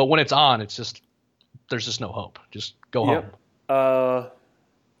 but when it's on, it's just there's just no hope. Just go home.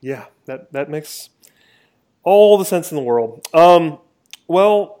 Yeah, that makes all the sense in the world.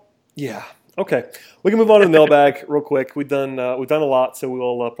 Well, yeah. Okay, we can move on to the mailbag real quick. We've done a lot, so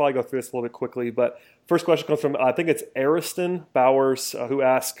we'll probably go through this a little bit quickly. But first question comes from I think it's Ariston Bowers who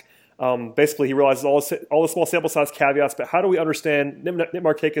asked. Basically, he realizes all the small sample size caveats, but how do we understand Nick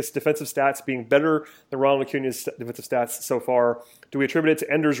Markakis' defensive stats being better than Ronald Acuna's defensive stats so far? Do we attribute it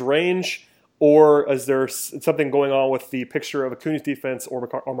to Ender's range, or is there something going on with the picture of Acuna's defense or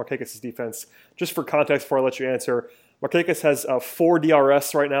Markakis' defense? Just for context, before I let you answer, Markakis has 4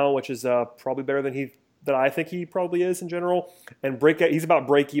 DRS right now, which is probably better than I think he probably is in general. And he's about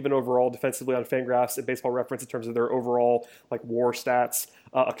break even overall defensively on Fangraphs and Baseball Reference in terms of their overall like WAR stats.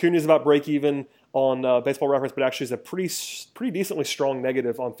 Acuna is about break even on Baseball Reference, but actually is a pretty decently strong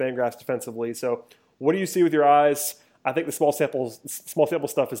negative on Fangraphs defensively. So what do you see with your eyes? I think the small sample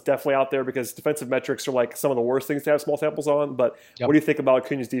stuff is definitely out there because defensive metrics are like some of the worst things to have small samples on. But What do you think about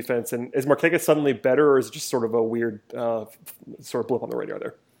Acuna's defense? And is Markakis suddenly better, or is it just sort of a weird sort of blip on the radar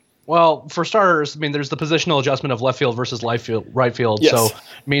there? Well, for starters, I mean, there's the positional adjustment of left field versus right field. Yes. So, I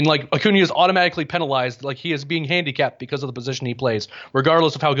mean, like Acuna is automatically penalized, like he is being handicapped because of the position he plays,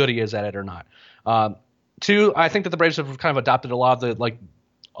 regardless of how good he is at it or not. 2, I think that the Braves have kind of adopted a lot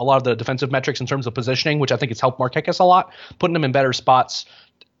of the defensive metrics in terms of positioning, which I think has helped Markakis a lot, putting him in better spots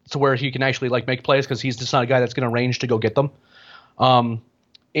to where he can actually like make plays because he's just not a guy that's going to range to go get them.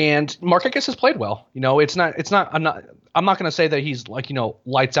 And Markakis has played well. You know, I'm not going to say that he's like, you know,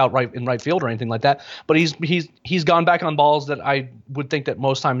 lights out in right field or anything like that, but he's gone back on balls that I would think that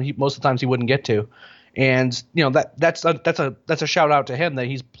most of the times he wouldn't get to. And you know that's a shout out to him that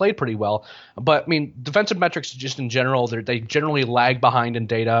he's played pretty well. But I mean, defensive metrics just in general, they generally lag behind in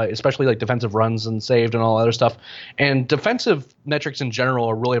data, especially like defensive runs and saved and all that other stuff. And defensive metrics in general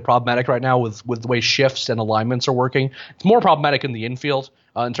are really problematic right now with the way shifts and alignments are working. It's more problematic in the infield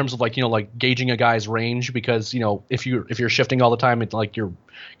in terms of like, you know, like gauging a guy's range, because, you know, if you're shifting all the time, it's like your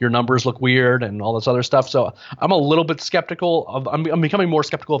numbers look weird and all this other stuff. So I'm a little bit skeptical I'm becoming more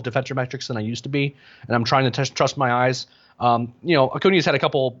skeptical of defensive metrics than I used to be, and I'm trying to trust my eyes. You know, Acuna's had a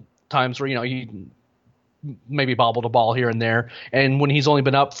couple times where, you know, he maybe bobbled a ball here and there, and when he's only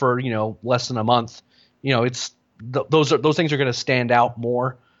been up for, you know, less than a month, you know, it's those things are going to stand out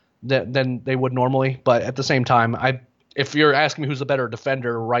more than they would normally. But at the same time, if you're asking me who's the better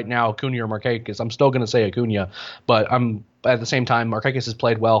defender right now, Acuna or Markakis, I'm still going to say Acuna. But at the same time, Markakis has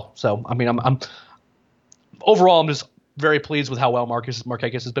played well. So I mean, I'm overall, I'm just very pleased with how well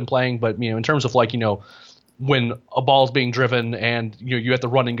Markakis has been playing. But, you know, in terms of like, you know, when a ball's being driven and you have to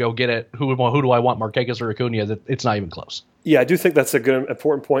run and go get it, who do I want, Markakis or Acuna? It's not even close. Yeah, I do think that's a good,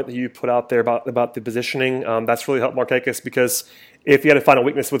 important point that you put out there about the positioning. That's really helped Markakis, because if you had to find a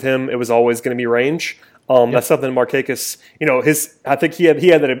weakness with him, it was always going to be range. That's something Markakis, you know, I think he had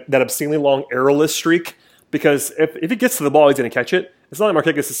that obscenely long errorless streak, because if he gets to the ball, he's going to catch it. It's not like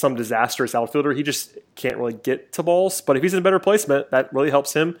Markakis is some disastrous outfielder. He just can't really get to balls. But if he's in a better placement, that really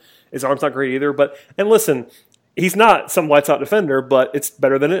helps him. His arm's not great either. And listen, he's not some lights-out defender, but it's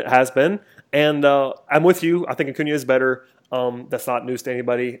better than it has been. And I'm with you. I think Acuna is better. That's not news to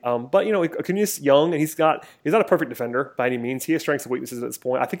anybody. But, you know, Acuna's young, and he's not a perfect defender by any means. He has strengths and weaknesses at this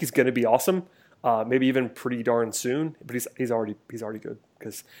point. I think he's going to be awesome. Maybe even pretty darn soon, but he's already good,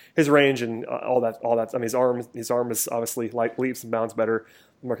 because his range and all that. I mean, his arm is obviously like leaps and bounds better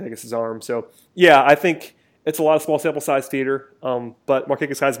than Markakis' arm. So yeah, I think it's a lot of small sample size theater. But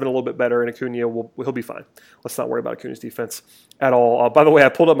Markakis has been a little bit better, and Acuna he'll be fine. Let's not worry about Acuna's defense at all. By the way, I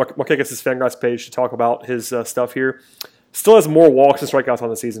pulled up Markakis' Fangraphs page to talk about his stuff here. Still has more walks and strikeouts on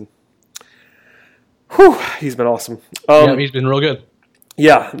the season. Whew, he's been awesome. Yeah, he's been real good.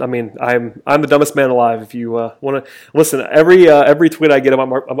 Yeah, I mean, I'm the dumbest man alive. If you want to listen, every tweet I get about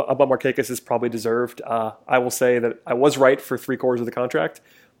Markakis is probably deserved. I will say that I was right for 3/4 of the contract,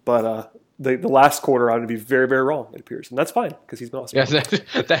 but the last quarter I'm going to be very, very wrong, it appears, and that's fine because he's been awesome.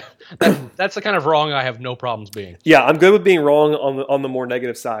 Yeah, that's the kind of wrong I have no problems being. Yeah, I'm good with being wrong on the more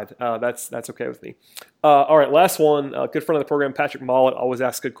negative side. That's okay with me. All right, last one. Good friend of the program, Patrick Mollett, always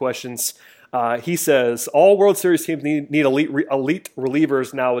asks good questions. He says, all World Series teams need elite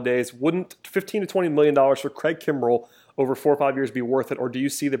relievers nowadays. Wouldn't $15 to $20 million for Craig Kimbrel over 4 or 5 years be worth it? Or do you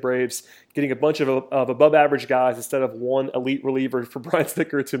see the Braves getting a bunch of above average guys instead of one elite reliever for Brian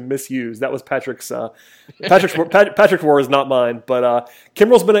Snitker to misuse? That was Patrick's words, not mine. But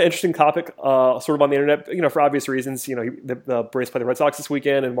Kimbrel's been an interesting topic, sort of on the internet, you know, for obvious reasons. You know, the Braves played the Red Sox this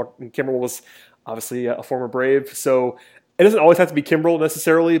weekend, and Kimbrel was obviously a former Brave. So it doesn't always have to be Kimbrel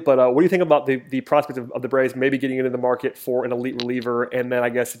necessarily, but what do you think about the prospect of the Braves maybe getting into the market for an elite reliever? And then I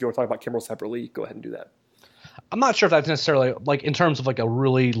guess if you want to talk about Kimbrel separately, go ahead and do that. I'm not sure if that's necessarily like in terms of like a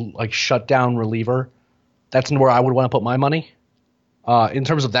really like shutdown reliever. That's where I would want to put my money. In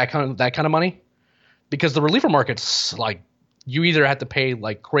terms of that kind of money, because the reliever market's like you either have to pay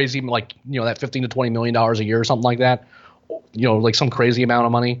like crazy, like that $15 to $20 million a year or something like that, like some crazy amount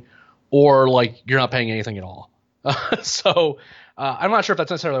of money, or like you're not paying anything at all. So I'm not sure if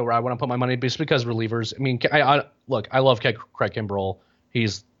that's necessarily where I want to put my money, just because relievers. I mean, I love Craig Kimbrel.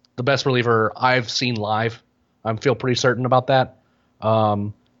 He's the best reliever I've seen live. I feel pretty certain about that.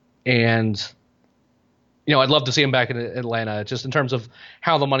 And I'd love to see him back in Atlanta, just in terms of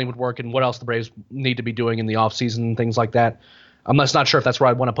how the money would work and what else the Braves need to be doing in the offseason and things like that. I'm just not sure if that's where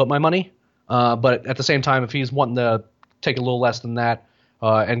I'd want to put my money. But at the same time, if he's wanting to take a little less than that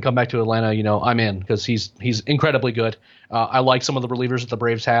and come back to Atlanta, I'm in, because he's incredibly good. I like some of the relievers that the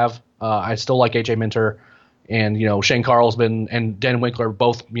Braves have. I still like A.J. Minter, and Shane Carlsbad and Dan Winkler,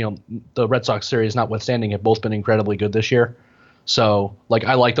 both the Red Sox series notwithstanding, have both been incredibly good this year. So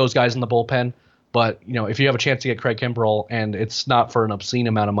I like those guys in the bullpen. But, if you have a chance to get Craig Kimbrel and it's not for an obscene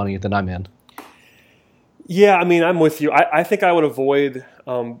amount of money, then I'm in. Yeah, I mean, I'm with you. I think I would avoid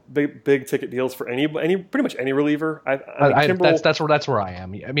big ticket deals for pretty much any reliever. Kimbrel, that's where I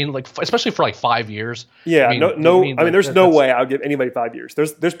am. I mean, especially for 5 years. Yeah, there's no way I would give anybody 5 years.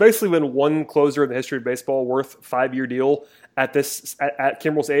 There's basically been one closer in the history of baseball worth 5-year deal at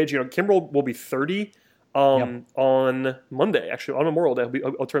Kimbrel's age. Kimbrel will be 30 on Monday, actually on Memorial Day.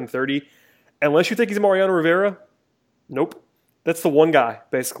 He'll turn 30. Unless you think he's Mariano Rivera, nope. That's the one guy,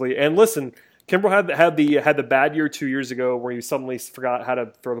 basically. And listen, Kimbrel had the bad year 2 years ago where he suddenly forgot how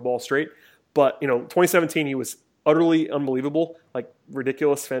to throw the ball straight. But 2017 he was utterly unbelievable,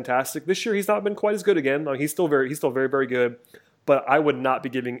 ridiculous, fantastic. This year he's not been quite as good again. He's still very, very good. But I would not be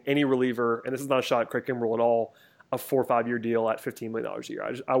giving any reliever, and this is not a shot at Craig Kimbrel at all, a 4 or 5 year deal at $15 million a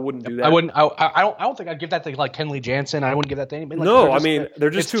year. I wouldn't do that. I wouldn't. I don't think I'd give that to Kenley Jansen. I wouldn't give that to anybody. They're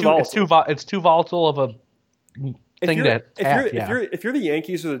just too volatile. It's too volatile of a thing if you're the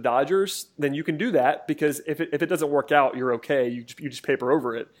Yankees or the Dodgers, then you can do that, because if it doesn't work out, you're okay. You just paper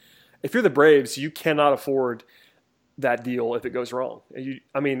over it. If you're the Braves, you cannot afford that deal if it goes wrong.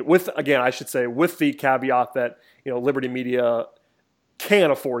 With the caveat that Liberty Media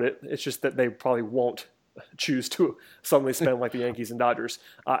can afford it. It's just that they probably won't choose to suddenly spend like the Yankees and Dodgers.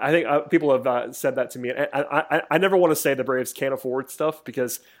 I think people have said that to me. And I never want to say the Braves can't afford stuff,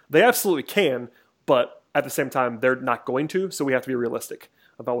 because they absolutely can, but at the same time, they're not going to. So we have to be realistic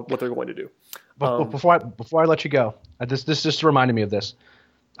about what they're going to do. Before I let you go, this just reminded me of this,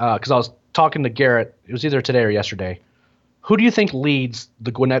 because I was talking to Garrett. It was either today or yesterday. Who do you think leads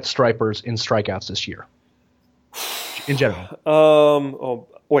the Gwinnett Stripers in strikeouts this year, in general?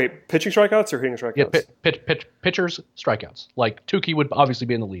 Wait, pitching strikeouts or hitting strikeouts? Yeah, pitchers strikeouts. Tukey would obviously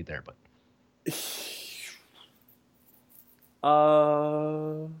be in the lead there, but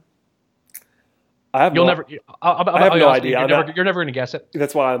I have no idea. You're never going to guess it.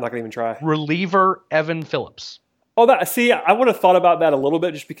 That's why I'm not going to even try. Reliever Evan Phillips. Oh, I would have thought about that a little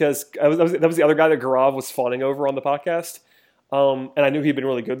bit, just because that was the other guy that Gaurav was fawning over on the podcast, and I knew he'd been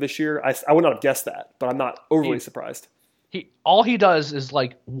really good this year. I would not have guessed that, but I'm not overly surprised. All he does is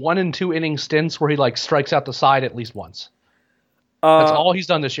 1 and 2 inning stints where he strikes out the side at least once. That's all he's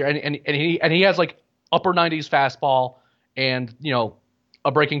done this year, and he has upper 90s fastball and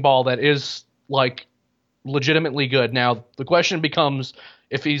a breaking ball that is legitimately good. Now the question becomes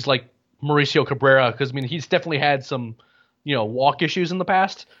if he's Mauricio Cabrera, because he's definitely had some walk issues in the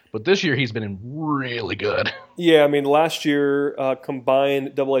past, but this year he's been really good. Yeah, last year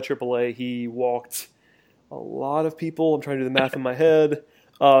combined AA, AAA, he walked a lot of people. I'm trying to do the math in my head.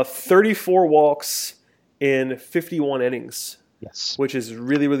 34 walks in 51 innings. Yes, which is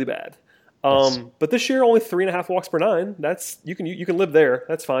really, really bad. Yes. But this year, only 3.5 walks per 9. That's you can live there.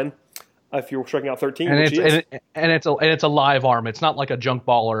 That's fine. If you're striking out 13, and it's a live arm. It's not like a junk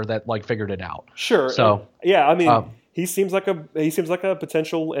baller that figured it out. Sure. So he seems like a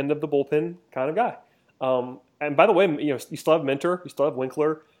potential end of the bullpen kind of guy. And by the way, you still have Minter, you still have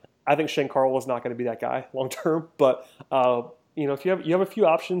Winkler. I think Shane Carl is not going to be that guy long term, but if you have a few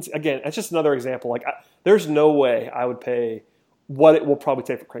options, again, it's just another example. There's no way I would pay what it will probably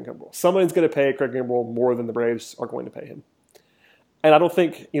take for Craig Kimbrel. Someone's going to pay Craig Kimbrel more than the Braves are going to pay him. And I don't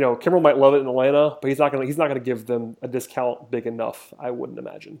think Kimbrel might love it in Atlanta, but he's not going to give them a discount big enough, I wouldn't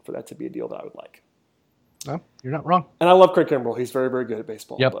imagine, for that to be a deal that I would like. No, you're not wrong. And I love Craig Kimbrell. He's very, very good at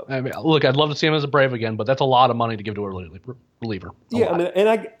baseball. Yep. But. I mean, look, I'd love to see him as a Brave again, but that's a lot of money to give to a reliever. I mean,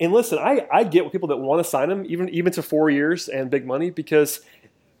 and listen, I get what people that want to sign him even to 4 years and big money, because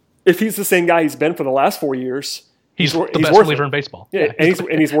if he's the same guy he's been for the last 4 years, he's the best reliever in baseball. Yeah,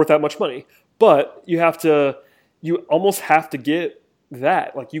 and he's worth that much money. But you almost have to get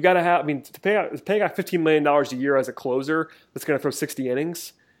that. Like, you got to have. I mean, to pay a guy $15 million a year as a closer that's going to throw 60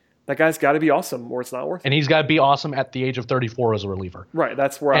 innings. That guy's got to be awesome, or it's not worth it. And he's got to be awesome at the age of 34 as a reliever. Right,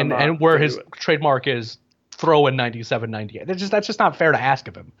 that's where and where his trademark is throwing 97, 98. That's just not fair to ask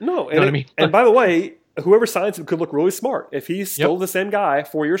of him. No, you know what I mean? And by the way, whoever signs him could look really smart. If he's still the same guy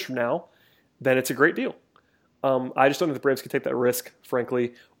 4 years from now, then it's a great deal. I just don't think the Braves could take that risk,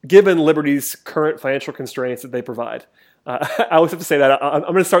 frankly, given Liberty's current financial constraints that they provide. I always have to say that. I'm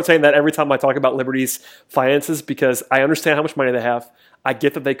going to start saying that every time I talk about Liberty's finances, because I understand how much money they have. I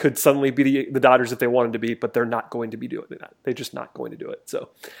get that they could suddenly be the Dodgers if they wanted to be, but they're not going to be doing that. They're just not going to do it. So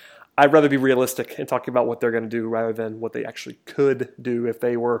I'd rather be realistic and talking about what they're going to do rather than what they actually could do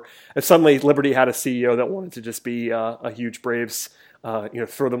if suddenly Liberty had a CEO that wanted to just be a huge Braves,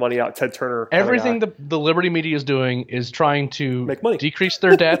 throw the money out, Ted Turner. Everything the Liberty media is doing is trying to make money, decrease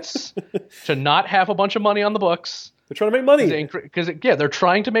their debts, to not have a bunch of money on the books. They're trying to make money. Because they're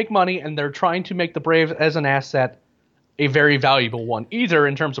trying to make money, and they're trying to make the Braves as an asset a very valuable one, either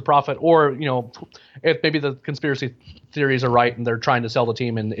in terms of profit or, if maybe the conspiracy theories are right and they're trying to sell the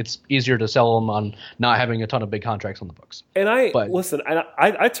team and it's easier to sell them on not having a ton of big contracts on the books. And I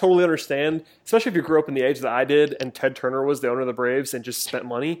totally understand, especially if you grew up in the age that I did and Ted Turner was the owner of the Braves and just spent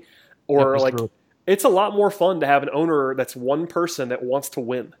money, it's a lot more fun to have an owner that's one person that wants to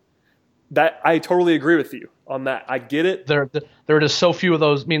win. That I totally agree with you on that. I get it. There are just so few of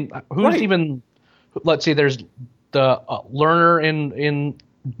those. I mean, who's even? Let's see. There's the Lerner in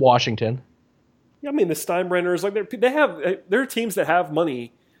Washington. Yeah, I mean the Steinbrenners. Like there are teams that have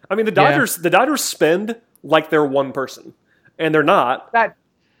money. I mean the Dodgers. Yeah. The Dodgers spend like they're one person, and they're not.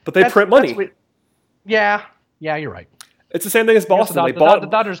 But they print money. Yeah, you're right. It's the same thing as Boston. The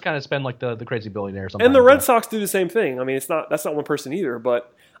Dodgers kind of spend like the crazy billionaire or something. And the Red Sox do the same thing. I mean, that's not one person either.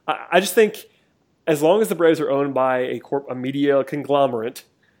 But I just think as long as the Braves are owned by a media conglomerate,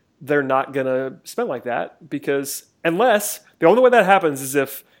 they're not going to spend like that, because unless the only way that happens is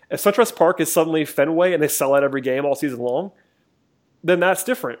if SunTrust Park is suddenly Fenway and they sell out every game all season long, then that's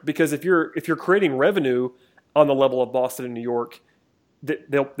different. Because if you're creating revenue on the level of Boston and New York,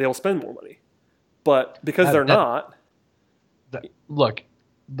 they'll spend more money. But because they're not. Look,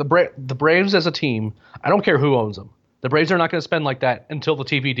 the Braves as a team, I don't care who owns them. The Braves are not going to spend like that until the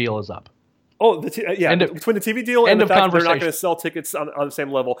TV deal is up. Oh, between the TV deal and the fact that they're not going to sell tickets on the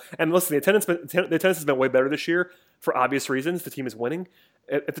same level. And listen, the attendance has been way better this year for obvious reasons. The team is winning.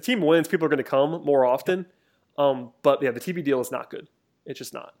 If the team wins, people are going to come more often. But yeah, the TV deal is not good. It's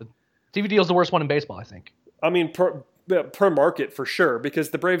just not. The TV deal is the worst one in baseball, I think. I mean, per market for sure, because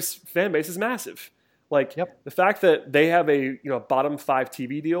the Braves fan base is massive. The fact that they have a bottom 5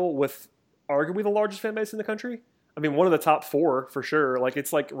 TV deal with arguably the largest fan base in the country. I mean, one of the top 4 for sure.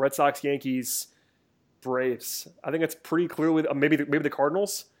 It's like Red Sox, Yankees, Braves. I think it's pretty clearly maybe the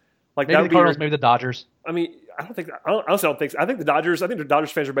Cardinals. Maybe the Cardinals, maybe the Dodgers. I mean, I don't think. Honestly, I don't think so. I think the Dodgers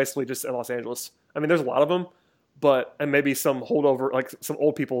fans are basically just in Los Angeles. I mean, there's a lot of them, and maybe some holdover, like some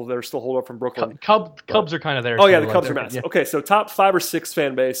old people that are still holdover from Brooklyn. Cubs are kind of there. Oh yeah, the Cubs are massive. Yeah. Okay, so top 5 or 6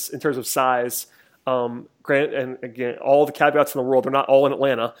 fan base in terms of size. Grant, and again, all the caveats in the world, they're not all in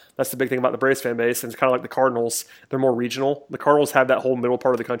Atlanta. That's the big thing about the Braves fan base. And it's kind of like the Cardinals. They're more regional. The Cardinals have that whole middle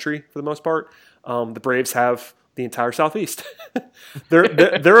part of the country for the most part. The Braves have the entire Southeast.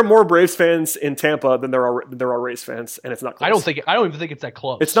 there are more Braves fans in Tampa than there are Rays fans, and it's not close. I don't even think it's that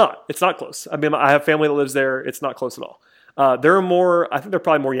close. It's not close. I mean, I have family that lives there. It's not close at all. There are more. I think there are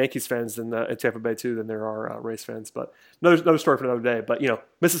probably more Yankees fans in Tampa Bay too than there are Rays fans. But another story for another day. But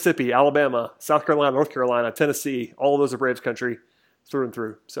Mississippi, Alabama, South Carolina, North Carolina, Tennessee, all of those are Braves country through and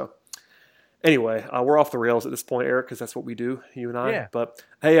through. So anyway, we're off the rails at this point, Eric, because that's what we do, you and I. Yeah. But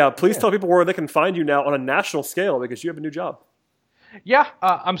hey, please tell people where they can find you now on a national scale, because you have a new job. Yeah,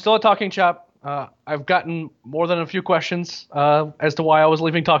 I'm still at Talking Chop. I've gotten more than a few questions as to why I was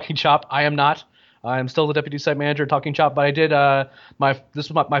leaving Talking Chop. I am not. I'm still the deputy site manager at Talking Chop, but I did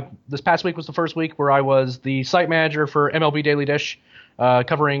this past week was the first week where I was the site manager for MLB Daily Dish,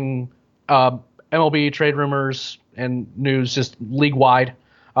 covering MLB trade rumors and news just league wide.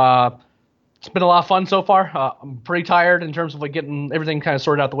 It's been a lot of fun so far. I'm pretty tired in terms of getting everything kind of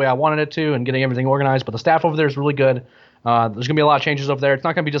sorted out the way I wanted it to and getting everything organized, but the staff over there is really good. There's going to be a lot of changes over there. It's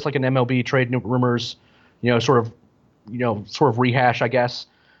not going to be just like an MLB trade rumors, sort of rehash, I guess.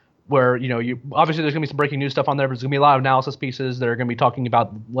 where, you obviously there's going to be some breaking news stuff on there, but there's going to be a lot of analysis pieces that are going to be talking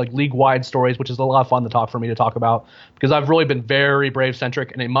about like league-wide stories, which is a lot of fun for me to talk about, because I've really been very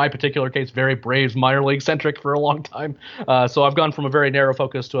Braves-centric, and in my particular case, very Braves minor league-centric for a long time. So I've gone from a very narrow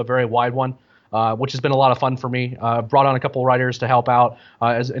focus to a very wide one, which has been a lot of fun for me. Brought on a couple of writers to help out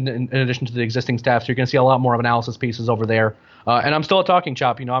in addition to the existing staff, so you're going to see a lot more of analysis pieces over there. And I'm still at Talking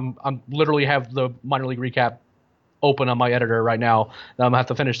Chop. I'm literally have the minor league recap open on my editor right now. I'm gonna have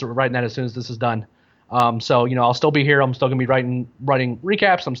to finish writing that as soon as this is done. So I'll still be here. I'm still gonna be writing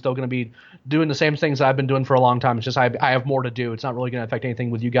recaps. I'm still gonna be doing the same things that I've been doing for a long time. It's just I have more to do. It's not really gonna affect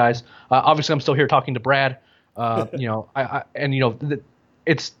anything with you guys. Obviously, I'm still here talking to Brad. I'm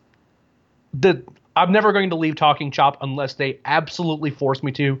never going to leave Talking Chop unless they absolutely force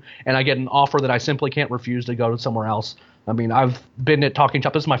me to, and I get an offer that I simply can't refuse to go to somewhere else. I mean, I've been at Talking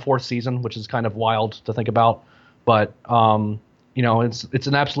Chop. This is my 4th season, which is kind of wild to think about. But it's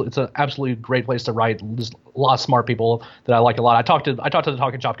an absolutely great place to write. There's a lot of smart people that I like a lot. I talk to the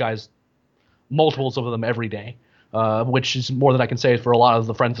Talking Chop guys, multiples of them every day, which is more than I can say for a lot of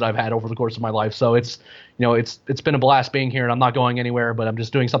the friends that I've had over the course of my life. So it's been a blast being here, and I'm not going anywhere, but I'm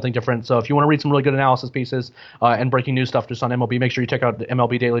just doing something different. So if you want to read some really good analysis pieces and breaking news stuff just on MLB, make sure you check out the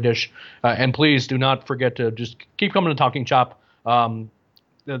MLB Daily Dish, and please do not forget to just keep coming to Talking Chop.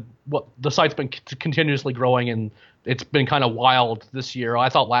 The site's been continuously growing, and it's been kind of wild this year. I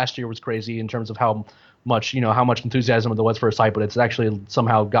thought last year was crazy in terms of how much enthusiasm there was for a site, but it's actually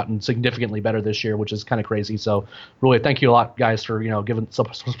somehow gotten significantly better this year, which is kind of crazy. So really, thank you a lot, guys, for giving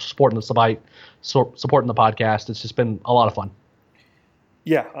supporting the site, supporting the podcast. It's just been a lot of fun.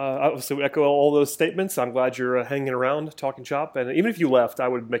 Yeah, obviously we echo all those statements. I'm glad you're hanging around Talking Chop, and even if you left, I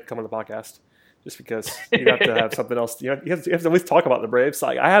would come on the podcast. Just because you have to have something else. You have to at least talk about the Braves.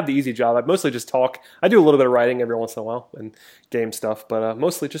 Like, I have the easy job. I mostly just talk. I do a little bit of writing every once in a while and game stuff, but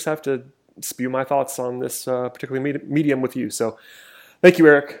mostly just have to spew my thoughts on this particular medium with you. So thank you,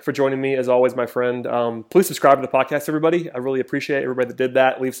 Eric, for joining me, as always, my friend. Please subscribe to the podcast, everybody. I really appreciate everybody that did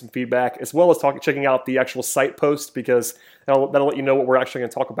that. Leave some feedback, as well as checking out the actual site post, because that'll let you know what we're actually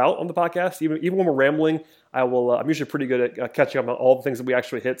going to talk about on the podcast. Even when we're rambling, I'm usually pretty good at catching up on all the things that we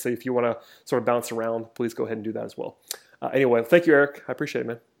actually hit. So if you want to sort of bounce around, please go ahead and do that as well. Anyway, thank you, Eric. I appreciate it,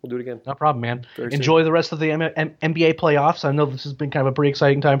 man. We'll do it again. No problem, man. Enjoy the rest of the NBA playoffs. I know this has been kind of a pretty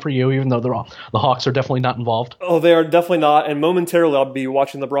exciting time for you, even though the Hawks are definitely not involved. Oh, they are definitely not. And momentarily, I'll be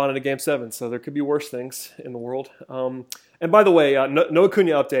watching LeBron in a Game 7, so there could be worse things in the world. And by the way, no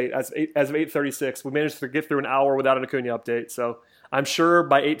Acuna update as of 8:36. We managed to get through an hour without an Acuna update, so I'm sure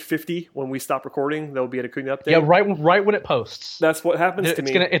by 8:50 when we stop recording, there'll be an Acuna update. Yeah, right when it posts. That's what happens to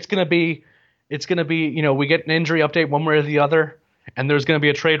me. It's gonna be we get an injury update one way or the other, and there's gonna be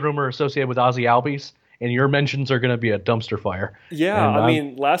a trade rumor associated with Ozzy Albies, and your mentions are gonna be a dumpster fire. Yeah, I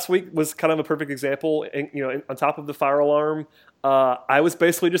mean, last week was kind of a perfect example. And, on top of the fire alarm, I was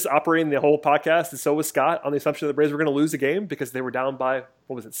basically just operating the whole podcast, and so was Scott, on the assumption that the Braves were going to lose a game because they were down by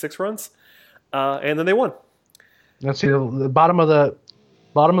 6 runs, and then they won. Let's see, the bottom of the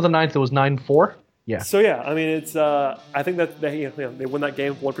ninth, it was 9-4. Yeah. So yeah, I mean, it's I think that they win that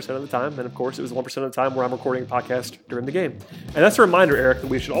game 1% of the time, and of course it was 1% of the time where I'm recording a podcast during the game. And that's a reminder, Eric, that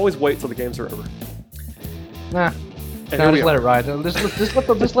we should always wait till the games are over. Nah. Just let it ride.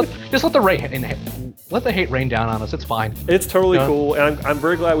 Just let the hate rain down on us. It's fine. It's totally cool, and I'm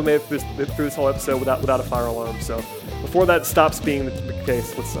very glad we made it through this whole episode without a fire alarm. So before that stops being the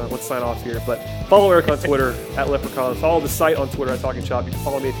case, let's sign off here. But follow Eric on Twitter at Leprechaun. Follow the site on Twitter at Talking Chop. You can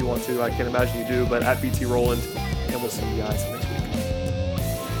follow me if you want to. I can't imagine you do, but at BT Rowland, and we'll see you guys next week.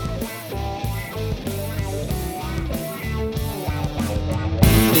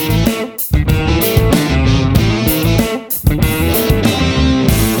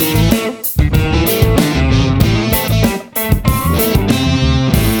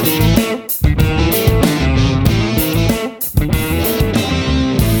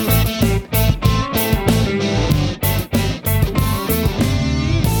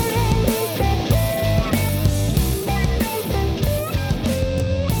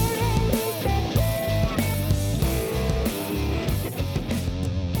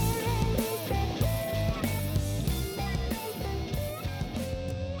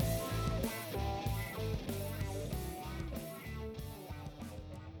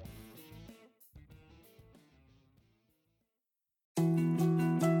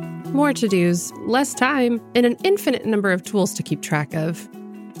 More to-dos, less time, and an infinite number of tools to keep track of.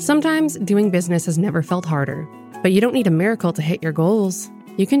 Sometimes doing business has never felt harder, but you don't need a miracle to hit your goals.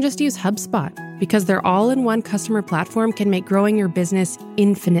 You can just use HubSpot, because their all-in-one customer platform can make growing your business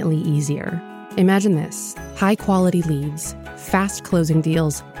infinitely easier. Imagine this: high-quality leads, fast closing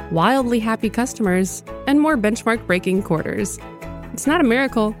deals, wildly happy customers, and more benchmark-breaking quarters. It's not a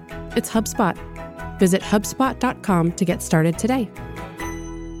miracle, it's HubSpot. Visit HubSpot.com to get started today.